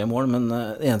som skal skje i morgen, men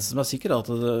det eneste som er sikkert er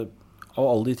at av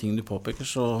alle de tingene du påpeker,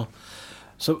 så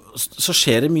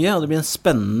skjer det mye, og det blir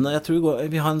jeg tror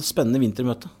vi har en spennende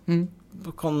vintermøte.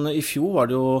 I fjor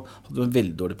hadde vi en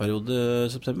veldig dårlig periode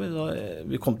i september, da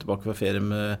vi kom tilbake fra ferie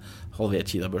med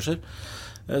halvert Kina-børser.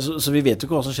 Så vi vet jo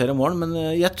ikke hva som skjer i morgen, men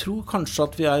jeg tror kanskje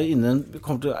at vi er inne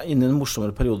i en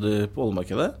morsommere periode på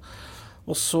oljemarkedet.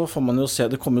 Og så får man jo se,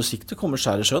 det kommer jo sikkert, det kommer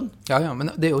skjær i sjøen. Ja,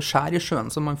 men det er jo skjær i sjøen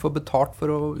som man får betalt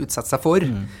for å utsette seg for.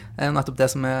 Nettopp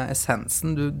det som er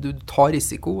essensen. Du tar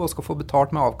risiko og skal få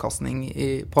betalt med avkastning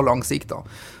på lang sikt da.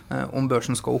 Om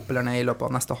børsen skal opp eller ned i løpet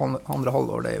av neste andre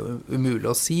halvår, det er jo umulig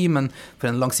å si, men for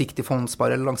en langsiktig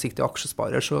fondssparer eller langsiktig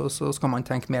aksjesparer så skal man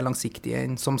tenke mer langsiktig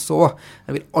enn som så.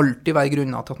 Det vil alltid være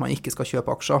grunner til at man ikke skal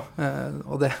kjøpe aksjer,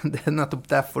 og det er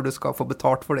nettopp derfor du skal få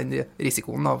betalt for den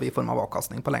risikoen da, i form av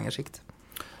avkastning på lengre sikt.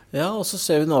 Ja, og så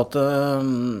ser vi nå at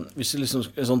hvis det liksom,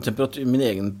 min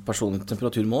egen personlige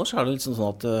temperaturmål, så er det liksom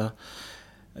sånn at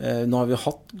nå har vi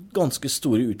hatt ganske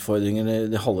store utfordringer i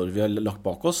det halvåret vi har lagt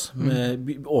bak oss.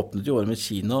 Vi åpnet i året med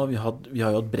Kina, vi har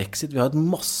jo hatt Brexit, vi har hatt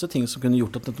masse ting som kunne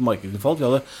gjort at dette markedet kunne falt. Vi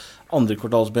hadde andre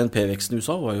kvartals BNP-veksten i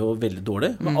USA var jo veldig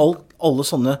dårlig, men alle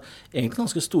sånne egentlig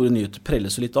ganske store nyheter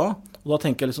prelles jo litt av. Og da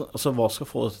tenker jeg liksom, altså hva skal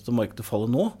få dette markedet til å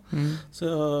falle nå? Så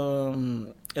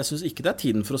jeg synes ikke det er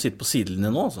tiden for å sitte på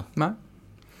sidelinjen nå, altså. Nei.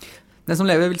 Den som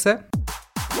lever vil se.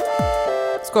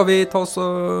 Skal vi ta oss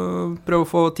og prøve å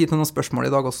få tid til noen spørsmål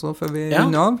i dag også, før vi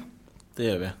runder av? Det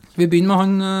gjør vi. Vi begynner med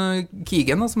han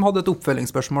Kigen, som hadde et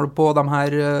oppfølgingsspørsmål på de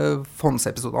her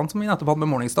fondsepisodene som vi nettopp hadde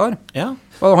med Morningstar. Ja.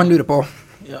 Hva er det han lurer på?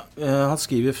 Ja, han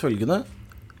skriver følgende.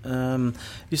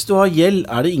 Hvis du har gjeld,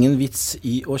 er det ingen vits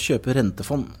i å kjøpe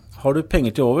rentefond. Har du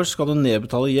penger til over, skal du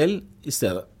nedbetale gjeld i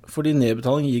stedet. Fordi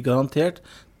nedbetaling gir garantert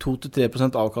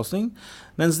 2-3% avkastning,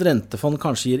 mens rentefond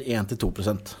kanskje gir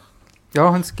 1-2%. Ja,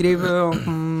 han skriver at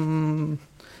han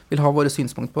vil ha våre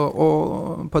synspunkt på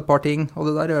et par ting, og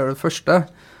det der er det første.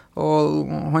 Og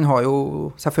han har jo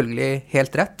selvfølgelig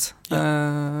helt rett.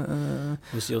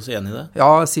 Du sier oss enig i det? Ja,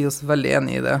 jeg sier oss veldig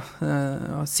enig i det.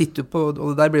 Sitter du på,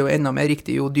 og det der blir jo enda mer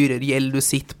riktig jo dyrere gjeld du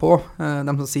sitter på.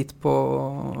 De som sitter på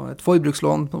et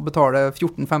forbrukslån og betaler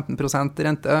 14-15%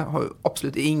 rente, har jo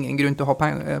absolutt ingen grunn til å ha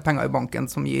penger i banken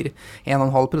som gir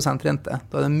 1,5% rente.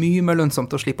 Da er det mye mer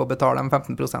lønnsomt å slippe å betale de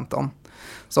 15%.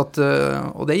 Så at,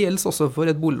 og det gjelder også for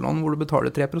et boliglån hvor du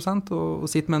betaler 3% og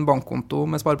sitter med en bankkonto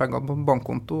med sparepenger på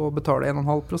bankkonto og betaler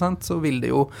 1,5%, så vil det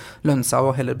jo lønne seg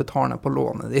å heller betale på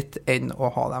lånet ditt enn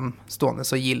å ha dem stående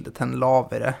så gilde til en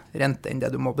lavere rente enn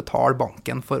det du må betale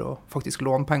banken for å faktisk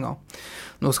låne penger.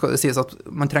 Nå skal det sies at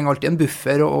man trenger alltid en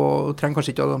buffer og trenger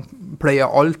kanskje ikke å pløye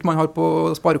alt man har på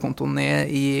sparekontoen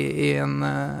ned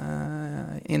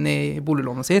inn i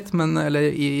boliglånet sitt,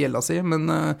 eller i gjelda si, men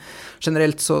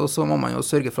generelt så må man jo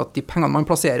sørge for at de pengene man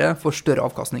plasserer får større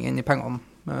avkastning enn de pengene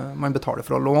man betaler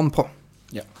for å låne på.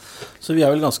 Ja, så vi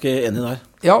er vel ganske enige der.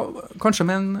 Ja, kanskje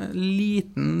med en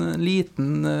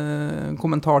liten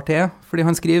kommentar til, fordi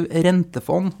han skriver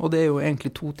rentefond, og det er jo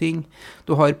egentlig to ting.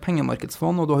 Du har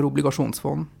pengemarkedsfond, og du har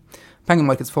obligasjonsfond.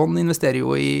 Pengemarkedsfond investerer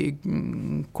jo i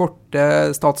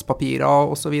korte statspapirer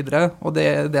og så videre, og det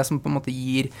er det som på en måte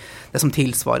gir det som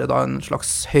tilsvarer da en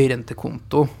slags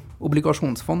høyrentekonto.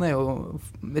 Obligasjonsfond er jo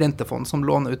rentefond som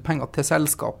låner ut penger til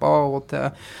selskaper og til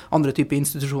andre typer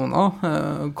institusjoner,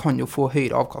 kan jo få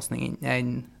høyere avkastning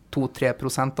enn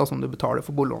 2-3% da, som du betaler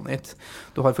for boliglånet ditt.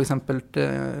 Du har for eksempel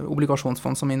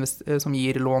obligasjonsfond som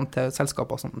gir lån til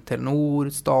selskaper som Telenor,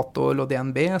 Statoil og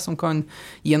DNB, som kan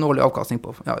gi en årlig avkastning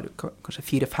på kanskje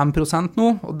 4-5% nå,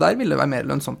 og der vil det være mer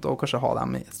lønnsomt å kanskje ha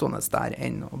dem stående der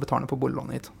enn å betale på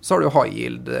boliglånet ditt. Så har du jo high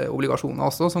yield obligasjoner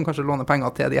også, som kanskje låner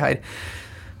penger til de her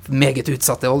meget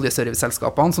utsatte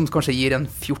oljeserviceselskapene, som kanskje gir en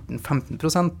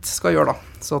 14-15% skal gjøre da.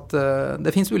 Så at det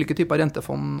finnes ulike typer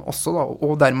rentefond også da,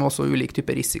 og dermed også ulike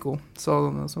typer risiko. Så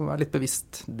vær litt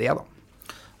bevisst det da.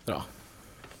 Bra.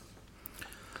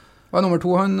 Hva er nummer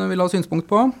 2 han vil ha synspunkt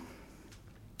på?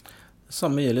 Det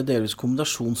samme gjelder delvis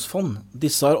kombinasjonsfond.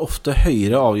 Disse har ofte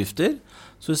høyere avgifter,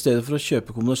 så i stedet for å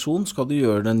kjøpe kombinasjon skal du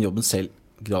gjøre den jobben selv,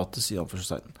 gratis i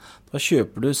anførselstegn. Da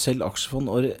kjøper du selv aksjefond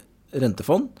og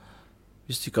rentefond,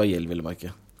 hvis du ikke har gjeld, vil jeg merke.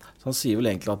 Så han sier vel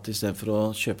egentlig at i stedet for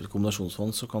å kjøpe et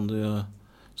kombinasjonsfond så kan du,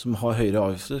 som har høyere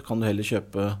avgifter, kan du heller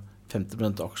kjøpe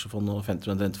 50% aksjefond og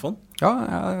 50% rentefond. Ja,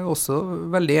 jeg er også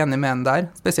veldig enig med en der,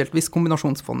 spesielt hvis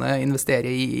kombinasjonsfondet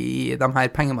investerer i de her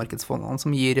pengemarkedsfondene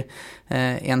som gir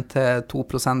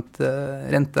 1-2%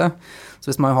 rente. Så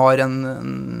hvis man har en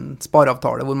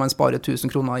spareavtale hvor man sparer 1000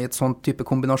 kroner i et sånt type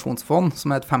kombinasjonsfond,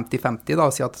 som er et 50-50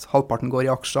 da, si at halvparten går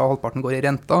i aksjer og halvparten går i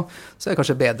renta, så er det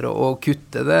kanskje bedre å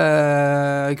kutte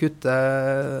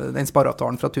den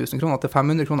spareavtalen fra 1000 kroner til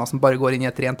 500 kroner som bare går inn i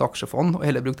et rent aksjefond, og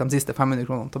heller bruke de siste 500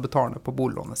 kronene til å betale på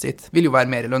boliglånet sitt. Vil jo være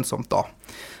mer lønnsomt da.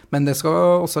 Men det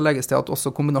skal også legges til at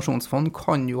også kombinasjonsfond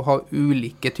kan jo ha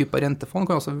ulike typer rentefond,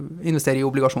 kan også investere i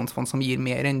obligasjonsfond som gir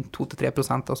mer enn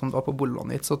 2-3% som da på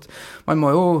boliglånet ditt. Så man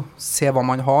må jo se hva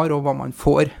man har og hva man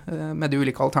får med de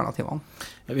ulike alternativene.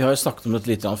 Ja, vi har jo snakket om det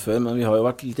litt før, men vi har jo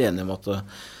vært litt enige om at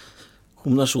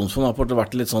kombinasjonsfond har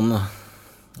vært litt sånn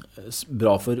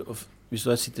bra for, hvis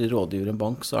du sitter i rådgiver i en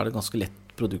bank, så er det ganske lett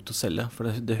produkt å selge, for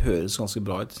det høres ganske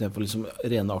bra ut, i stedet for liksom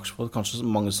rene aksjefond, kanskje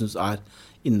som mange synes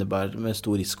innebærer med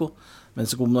stor risiko.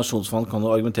 Mens i kombinasjonsfond kan du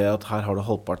argumentere at her har du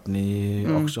halvparten i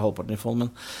aksjer, halvparten i fond,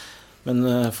 men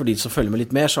for de som følger med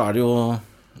litt mer, så er det jo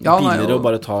billigere å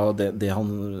bare ta det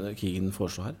han Keegan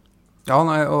foreslår her. Ja,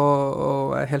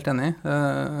 og jeg er helt enig.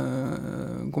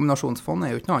 Kombinasjonsfond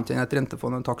er jo ikke noe annet enn et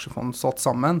rentefond og et aksjefond satt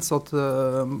sammen, så at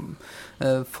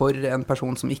for en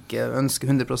person som ikke ønsker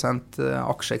 100%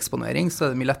 aksjeeksponering, så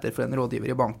er det mye lettere for en rådgiver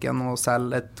i banken å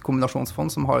selge et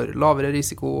kombinasjonsfond som har lavere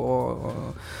risiko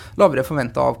og lavere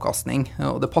forventet avkastning,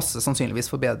 og det passer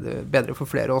sannsynligvis bedre for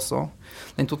flere også.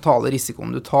 Den totale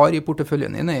risikoen du tar i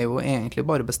porteføljen din er jo egentlig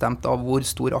bare bestemt av hvor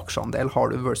stor aksjeandel har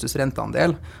du versus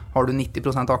renteandel. Har du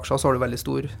 90% aksjer, så har du veldig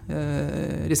stor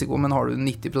risiko, men har du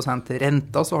 90%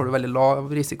 renta, så har du veldig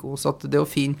lav risiko. Så at det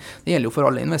gjelder jo for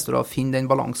alle investorer å finne den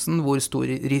balansen. Hvor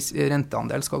stor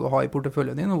renteandel skal du ha i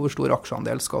porteføljen din, og hvor stor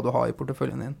aksjeandel skal du ha i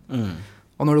porteføljen din.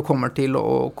 Og når du kommer til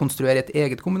å konstruere et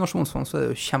eget kombinasjonsfond, så er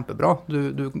det jo kjempebra.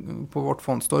 På vårt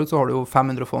fondstår så har du jo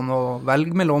 500 fond å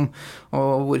velge mellom,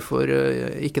 og hvorfor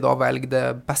ikke da velge det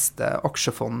beste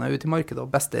aksjefondet ut i markedet,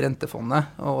 og beste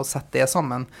rentefondet, og sette det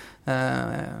sammen.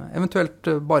 Eventuelt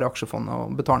bare aksjefondet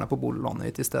og betale på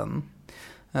boliglånet ditt i stedet.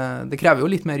 Det krever jo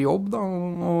litt mer jobb da,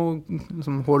 å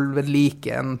holde ved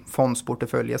like en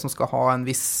fondsportefølje som skal ha en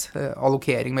viss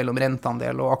allokering mellom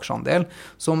renteandel og aksjeandel,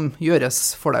 som gjøres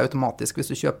for deg automatisk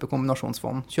hvis du kjøper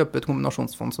kombinasjonsfond. Kjøper et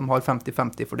kombinasjonsfond som har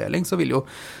 50-50 fordeling, så vil jo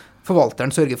forvalteren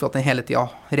sørger for at den hele tiden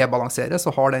rebalanseres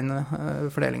og har den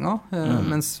fordelingen,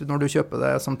 mens når du kjøper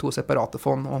det som 2 separate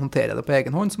fond og håndterer det på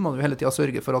egen hånd, så må du hele tiden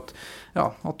sørge for at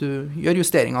du gjør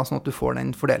justeringer sånn at du får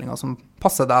den fordelingen som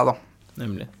passer deg da.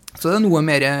 Nemlig. Så det noe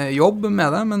mer jobb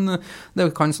med det, men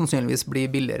det kan sannsynligvis bli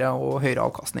billigere og høyere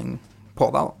avkastning på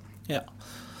det da. Ja.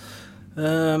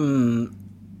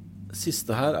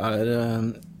 Siste her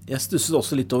jeg stusset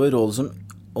også litt over rådet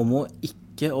om å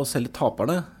ikke å selge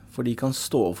taperne, for de kan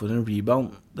stå for en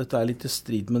rebound. Dette litt i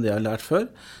strid med det jeg har lært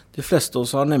før. De fleste av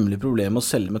oss har nemlig problemer med å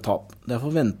selge med tap.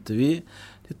 Derfor venter vi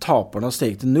til taperne har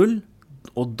steget til 0,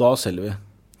 og da selger vi.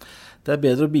 Det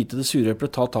bedre å bite det sure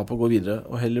eplet, ta tap og gå videre,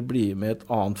 og heller bli med et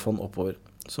annet fond oppover.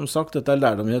 Som sagt, dette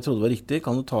lærdom jeg trodde var riktig.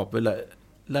 Kan du tape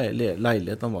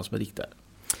leilighet om hva som riktig her?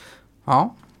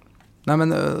 Ja. Nei,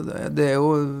 men det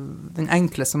jo den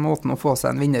enkleste måten å få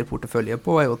seg en vinnerportefølje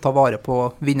på, jo å ta vare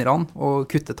på vinnerne og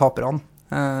kutte taperne.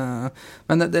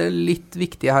 Men det litt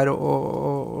viktig her å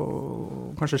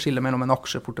kanskje skille mellom en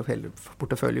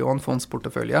aksjeportefølje og en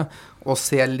fondsportefølje, og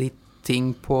se litt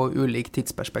ting på ulik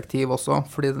tidsperspektiv også,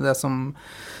 fordi det som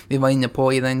vi var inne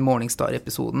på i den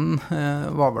Morningstar-episoden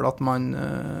var vel at man,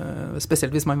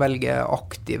 spesielt hvis man velger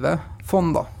aktive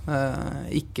fond da,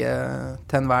 ikke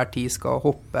til enhver tid skal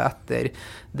hoppe etter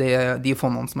de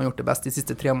fondene som har gjort det best de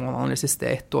siste 3 månedene eller de siste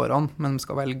 1 årene, men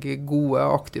skal velge gode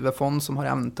aktive fond som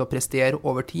har evnen til å prestere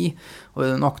over tid, og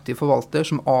en aktiv forvalter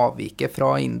som avviker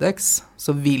fra indeks,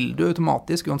 så vil du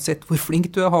automatisk, uansett hvor flink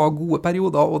du ha gode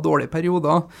perioder og dårlige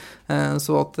perioder,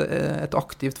 så at et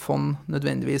aktivt fond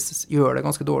nødvendigvis gjør det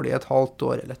ganske dårlig et halvt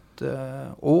år eller et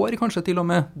år kanskje til og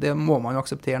med. Det må man jo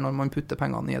akseptere når man putter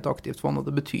pengene i et aktivt fond, og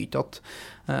det betyr ikke at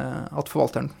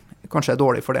forvalteren kanskje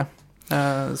dårlig for det.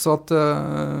 Så at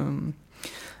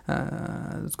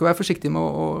du skal være forsiktig med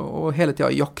å hele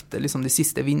tiden jakte liksom de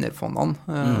siste vinnerfondene.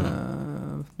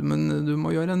 Men du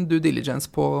må gjøre en due diligence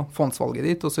på fondsvalget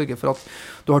ditt og sørge for at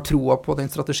du har troa på den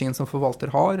strategien som forvalter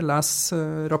har. Les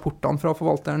rapportene fra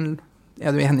forvalteren.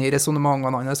 Er du enig i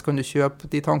resonementene hans, kan du kjøpe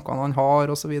de tankene han har,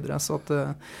 og så videre. Så at,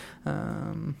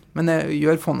 men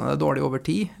gjør fondet det dårlig over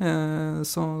tid,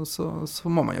 så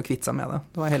må man jo kvitte seg med det.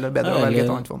 Det er heller bedre å velge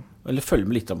et annet fond. Eller følge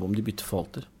med litt om de bytter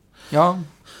forvalter. Ja.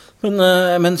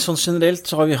 Men sånn generelt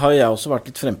så har jeg også vært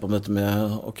litt frempå om dette med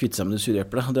å kvitte seg med det sure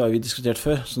eplet. Det har vi diskutert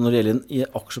før. Så når det gjelder i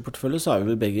aksjeportefølje, så er vi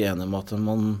vel begge enige om at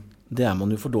det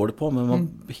man jo for dårlig på, men man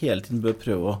hele tiden bør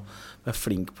prøve å være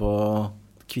flink på å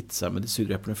kvitte seg med de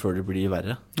sure eplene før det blir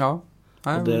verre. Ja.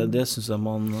 Og det synes jeg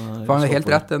man har helt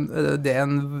rett. Det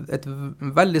et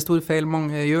veldig stor feil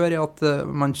mange gjør, at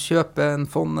man kjøper en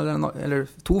fond eller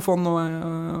 2 fond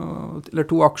eller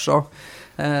 2 aksjer.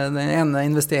 Den ene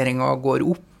investeringen går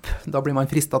opp, da blir man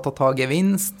fristet til å ta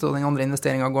gevinst, og den andre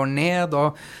investeringen går ned, da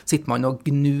sitter man og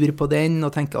gnur på den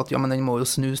og tenker at ja, men den må jo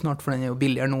snu snart, for den er jo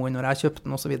billigere nå enn når jeg kjøpte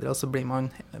den, og så videre, og så blir man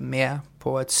med på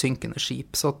et synkende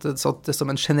skip. Så at som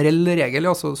en generell regel,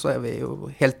 ja, så er vi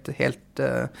jo helt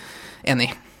enig.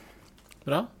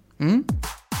 Bra.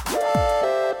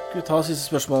 Skal vi ta siste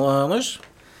spørsmål, Anders?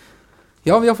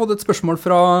 Ja, vi har fått et spørsmål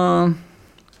fra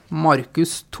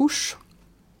Markus Tors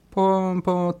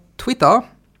på Twitter.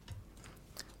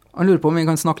 Han lurer på om vi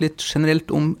kan snakke litt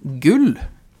generelt om gull.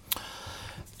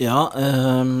 Ja,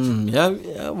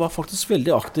 jeg var faktisk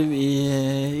veldig aktiv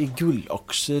i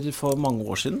gullaksjer for mange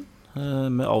år siden,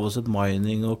 med Avocet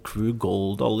Mining og Crew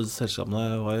Gold, alle disse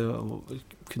selskapene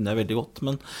kunne jeg veldig godt.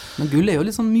 Men gull er jo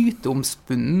litt sånn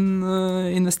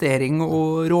myteomspunnen investering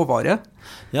og råvare.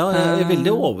 Ja, jeg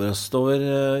veldig overrasket over,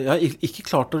 jeg har ikke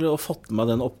klart å fått med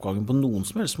den oppgangen på noen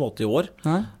som helst måte i år.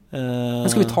 Nei.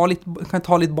 Skal vi kan jeg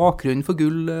ta litt bakgrunn for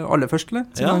gull aller først, eller?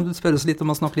 Så kan du spørre oss litt om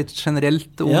å snakke litt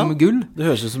generelt om gull. Det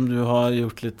høres ut som du har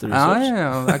gjort litt research.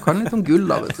 Ja, jeg kan litt om gull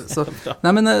da, vet du. Så,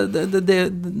 nei, men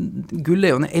gull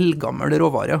er jo en eldgammel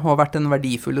råvare, og har vært en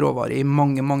verdifull råvare i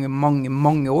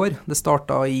mange år. Det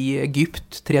startet i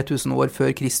Egypt 3000 år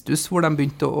før Kristus, hvor de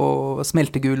begynte å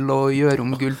smelte gull og gjøre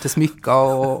om gull til smykker,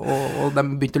 og de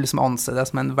begynte liksom å anse det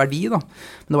som en verdi da.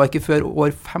 Men det var ikke før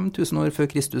år 5000 år før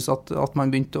Kristus at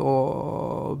man begynte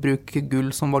å bruke gull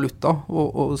som valuta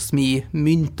og smi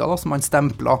mynter da, som man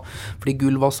stemplet, fordi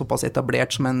gull var såpass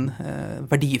etablert som en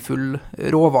verdifull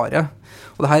råvare.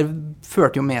 Og det her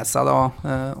førte jo med seg da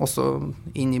også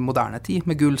inn i moderne tid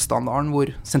med gullstandarden,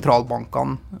 hvor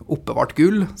sentralbankene oppbevarte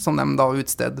gull, som de da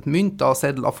utstedte mynter og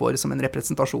sedler for som en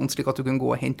representasjon, slik at du kunne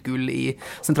gå og hente gull i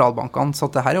sentralbankene.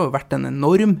 Så det her har jo vært en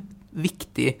enorm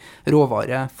viktig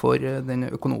råvare for den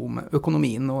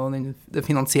økonomien og det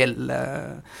finansielle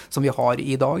som vi har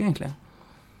i dag, egentlig.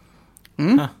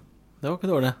 Ja, det var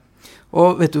ikke dårlig.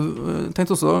 Og vet du,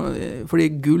 tenkte også,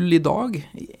 fordi gull i dag,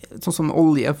 sånn som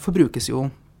olje, forbrukes jo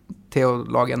til å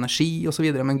lage energi og så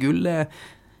videre, men gull er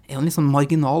jo en litt sånn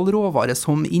marginal råvare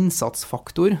som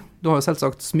innsatsfaktor. Du har jo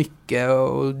selvsagt smykke-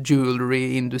 og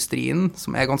jewelry-industrien,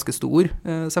 som er ganske stor,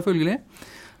 selvfølgelig.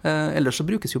 Ellers så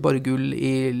brukes jo bare gull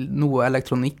i noe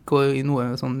elektronikk og i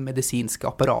noe sånn medisinske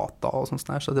apparater og sånt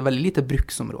der, så det er veldig lite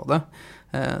bruksområde.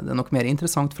 Det er nok mer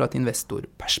interessant fra et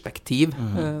investorperspektiv,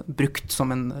 brukt som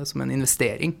en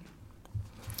investering.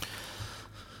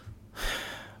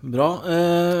 Bra.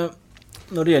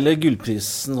 Når det gjelder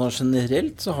gullprisen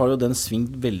generelt, så har jo den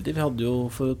svingt veldig. Vi hadde jo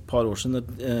for et par år siden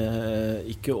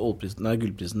ikke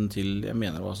gullprisen til, jeg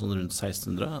mener det var sånn rundt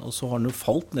 1600, og så har den jo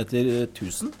falt ned til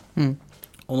 1000.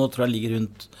 Og nå tror jeg ligger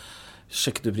rundt,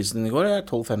 sjekket du prisen din i går,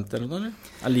 1250 eller noe, eller?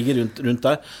 Jeg ligger rundt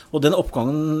der. Og den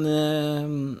oppgangen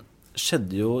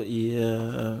skjedde jo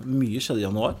mye skjedde i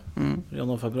januar,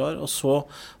 februar,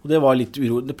 og det var litt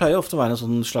uro. Det pleier ofte å være en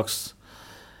sånn slags,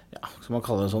 skal man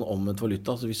kalle det en sånn omvendt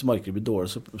valuta. Altså hvis markedet blir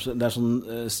dårlig, så det er sånn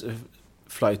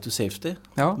flight to safety.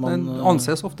 Ja, den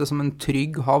anses ofte som en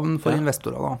trygg havn for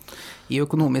investorer da. I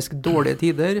økonomisk dårlige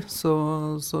tider så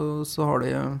har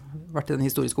det vært en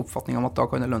historisk oppfatning om at da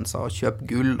kan det lønne seg å kjøpe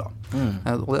gull da.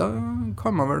 Og det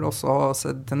kan man vel også ha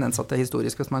sett tendenser til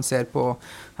historisk hvis man ser på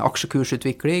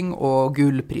aksjekursutvikling og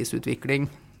gullprisutvikling.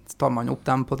 Tar man opp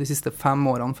dem på de siste 5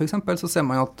 årene for eksempel, så ser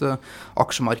man at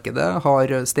aksjemarkedet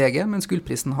har steget, mens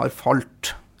gullprisen har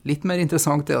falt. Litt mer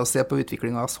interessant er å se på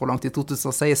utviklingen så langt i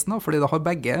 2016, fordi da har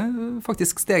begge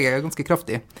faktisk steget ganske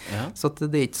kraftig. Så at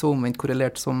det er ikke så omvendt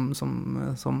korrelert som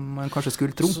man kanskje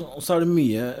skulle tro. Så er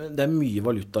det er mye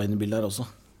valuta inne i bildet her også.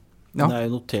 Den er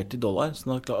jo notert i dollar,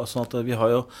 sånn at vi har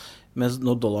jo,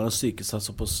 når dollaren styrker seg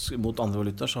såpass mot andre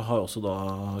valutaer, så har også da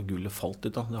gullet falt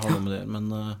litt da. Det har noe med det, men...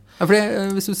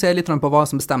 hvis du ser litt på hva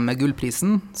som bestemmer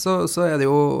gullprisen, så er det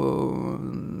jo,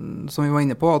 som vi var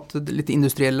inne på, at litt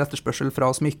industriell etterspørsel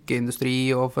fra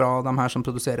smykkeindustri og fra de her som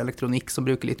produserer elektronikk, som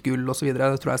bruker litt gull og så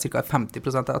videre. Det tror jeg er ca.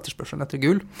 50% av etterspørselen etter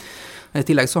gull. I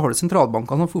tillegg så har du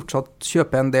sentralbankene som fortsatt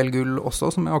kjøper en del gull også,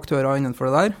 som er aktører innenfor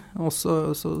det der. Og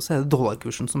så er det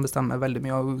dollarkursen som bestemmer veldig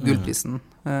mye av gullprisen.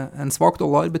 En svak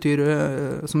dollar betyr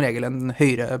som regel en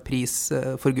høyere pris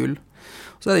for gull.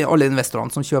 Så er det alle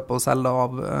investorene som kjøper og selger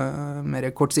av mer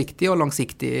kortsiktig og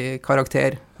langsiktig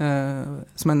karakter,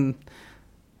 som en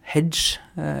hedge,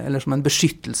 eller som en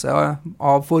beskyttelse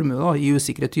av formue da, i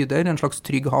usikre tider, en slags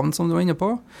trygg havn som du var inne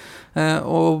på,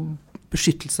 og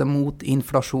beskyttelse mot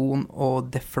inflasjon og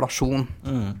deflasjon.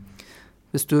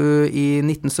 Hvis du i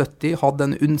 1970 hadde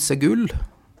en unse gull,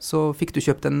 så fikk du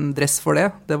kjøpt en dress for det.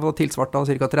 Det var tilsvart av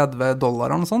ca. $30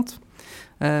 eller noe sånt.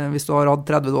 Hvis du har hatt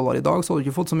 $30 i dag, så hadde du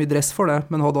ikke fått så mye dress for det,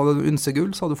 men hadde du en unse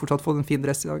gull, så hadde du fortsatt fått en fin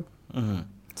dress i dag.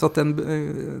 Så at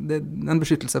det er en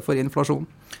beskyttelse for inflasjon.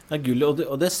 Det er gull,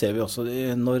 og det ser vi også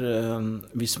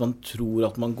hvis man tror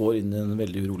at man går inn i en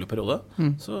veldig urolig periode,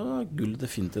 så er gull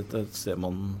definitivt et sted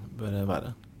man bør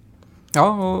være. Ja,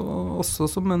 og også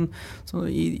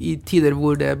i tider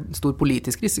hvor det er stor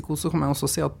politisk risiko, så kan man også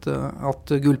si at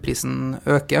gullprisen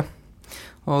øker.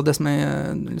 Og det som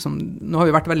nå har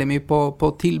vi vært veldig mye på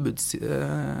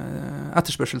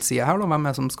etterspørselssiden her, da, hvem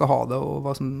som skal ha det og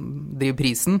hva som driver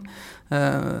prisen.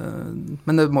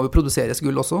 Men det må jo produseres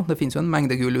gull også. Det finnes jo en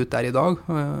mengde gull ut der i dag,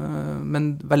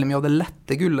 men veldig mye av det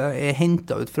lette gullet er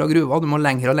hentet ut fra gruva. Du må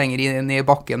lenger og lenger ned i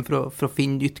bakken for å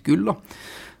finne nytt gull da.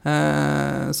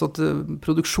 Så at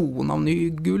produksjonen av ny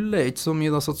gull er ikke så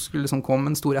mye da, så at det skulle komme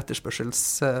en stor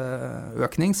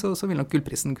etterspørselsøkning, så vil nok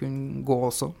gullprisen kunne gå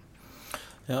også.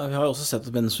 Ja, vi har også sett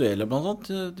at Venezuela blant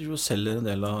annet, de selger en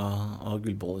del av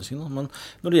gullbeholderne sine. Men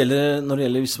når det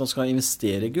gjelder hvis man skal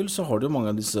investere i gull, så har du jo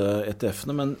mange av disse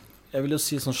ETF-ene, men jeg vil jo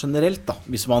si sånn generelt da,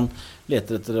 hvis man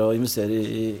leter etter å investere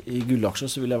i gullaksjer,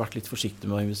 så vil jeg vært litt forsiktig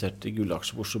med å investere i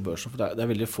gullaksjer på Oslo Børs, for det er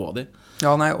veldig få av de.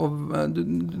 Ja, nei, og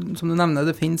som du nevner,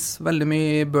 det finnes veldig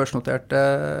mye børsnoterte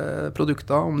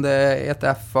produkter, om det er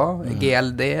ETF-er,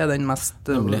 GLD er den mest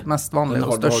vanlige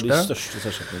og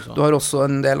største. Du har også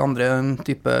en del andre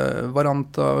type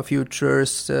varianter,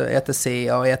 futures,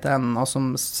 ETC-er og ETN-er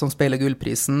som speiler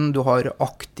gullprisen. Du har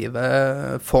aktive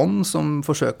fond som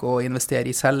forsøker å investere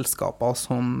i selskaper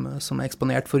som er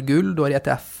eksponert for gull. Du har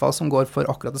ETF-er som går for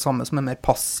akkurat det samme, som er mer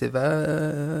passive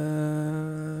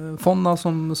fond da,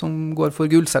 som går for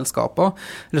gullselskaper.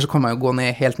 Eller så kan man jo gå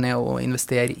helt ned og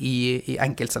investere i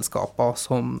enkeltselskaper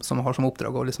som har som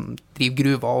oppdrag å liksom drive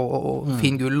gruver og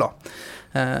finne gull da.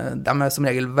 De er som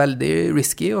regel veldig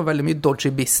risky og veldig mye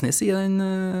dodgy business i den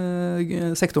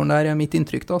sektoren der er mitt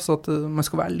inntrykk da, så at man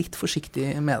skal være litt forsiktig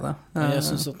med det. Jeg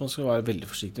synes at man skal være veldig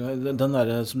forsiktig. Den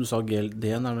der, som du sa, GLD,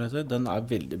 den er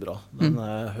veldig bra. Den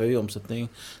er høy omsetning.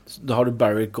 Da har du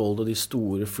Barrick Gold og de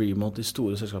store Fremont, de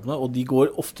store selskapene, og de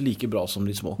går ofte like bra som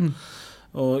de små.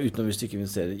 Og utenom hvis du ikke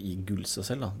investerer i gull seg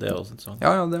selv, da. Det også interessant.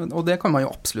 Ja, og det kan man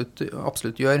jo absolutt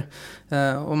gjøre.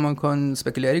 Og man kan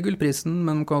spekulere i gullprisen,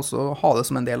 men man kan også ha det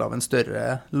som en del av en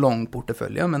større lang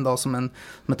portefølje, men da som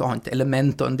et annet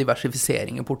element og en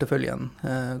diversifisering i porteføljen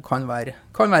kan være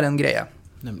en greie.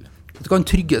 Nemlig. Hva er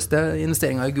den tryggeste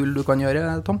investeringen i gull du kan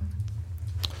gjøre, Tom?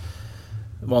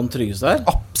 Hva den tryggeste er?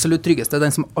 Absolutt tryggeste,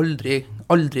 den som aldri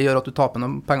gjør at du taper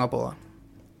noen penger på det.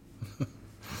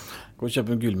 Gå og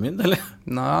kjøpe en gullmynt, eller?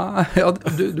 Nei, ja,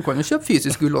 du kan jo kjøpe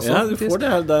fysisk gull også. Ja, du får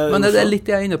det her. Men det er litt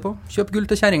jeg er inne på. Kjøp gull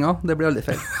til kjerringa, det blir aldri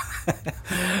feil.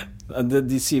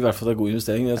 De sier i hvert fall at det er god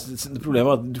investering. Problemet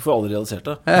er at du får aldri realisert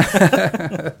det.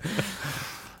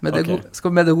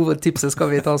 Med det gode tipset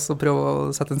skal vi ta oss og prøve å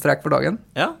sette en strek for dagen.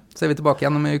 Ja. Så er vi tilbake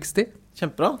igjen om en ukes tid.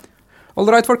 Kjempebra. All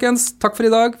right, folkens. Takk for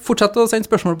i dag. Fortsett å sende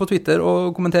spørsmål på Twitter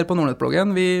og kommentere på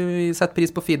Nordnett-bloggen. Vi setter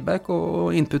pris på feedback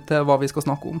og input til hva vi skal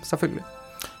snakke om, selvfølgelig.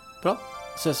 Bra,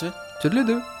 ses vi. Tudelig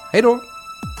du. Hei då.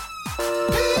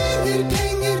 Penger,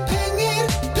 penger, penger.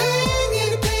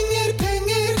 Penger, penger,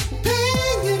 penger.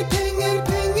 Penger,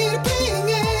 penger, penger, penger.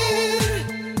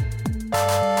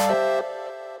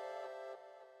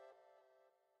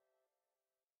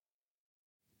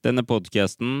 Denne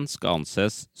podcasten skal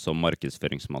anses som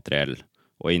markedsføringsmateriell,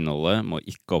 og innholdet må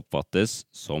ikke oppfattes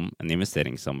som en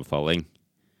investeringsanbefaling.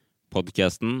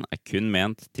 Podcasten er kun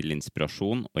ment til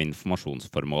inspirasjon og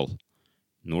informasjonsformål.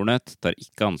 Nordnett tar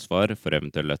ikke ansvar for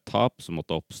eventuelle tap som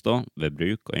måtte oppstå ved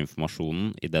bruk av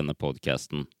informasjonen i denne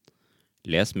podcasten.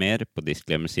 Les mer på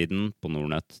disclaimer-siden på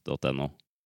nordnett.no.